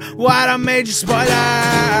 What a major spoiler.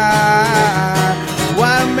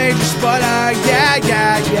 What a major spoiler. Yeah,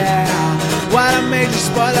 yeah, yeah. What a major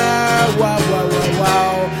spoiler. Whoa, whoa, whoa,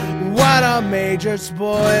 whoa. What a major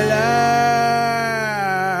spoiler.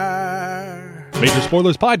 Major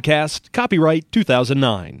Spoilers Podcast, copyright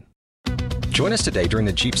 2009. Join us today during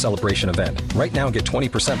the Jeep Celebration event. Right now, get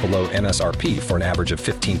 20% below MSRP for an average of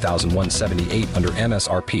 $15,178 under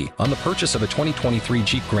MSRP on the purchase of a 2023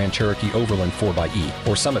 Jeep Grand Cherokee Overland 4xE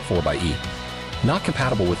or Summit 4xE. Not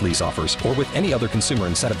compatible with lease offers or with any other consumer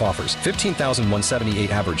incentive offers. $15,178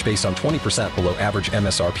 average based on 20% below average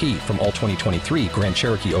MSRP from all 2023 Grand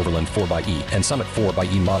Cherokee Overland 4xE and Summit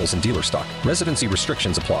 4xE models in dealer stock. Residency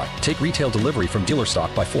restrictions apply. Take retail delivery from dealer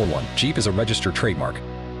stock by 4/1. Jeep is a registered trademark.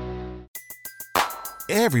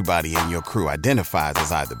 Everybody in your crew identifies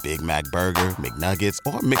as either Big Mac Burger, McNuggets,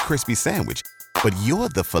 or McCrispy Sandwich. But you're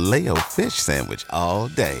the Filet-O-Fish Sandwich all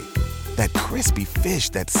day. That crispy fish,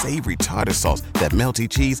 that savory tartar sauce, that melty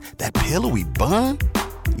cheese, that pillowy bun.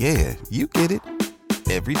 Yeah, you get it.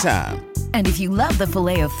 Every time. And if you love the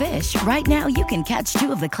Filet-O-Fish, right now you can catch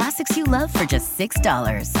two of the classics you love for just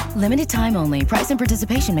 $6. Limited time only. Price and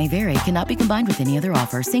participation may vary. Cannot be combined with any other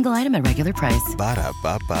offer. Single item at regular price.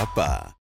 Ba-da-ba-ba-ba.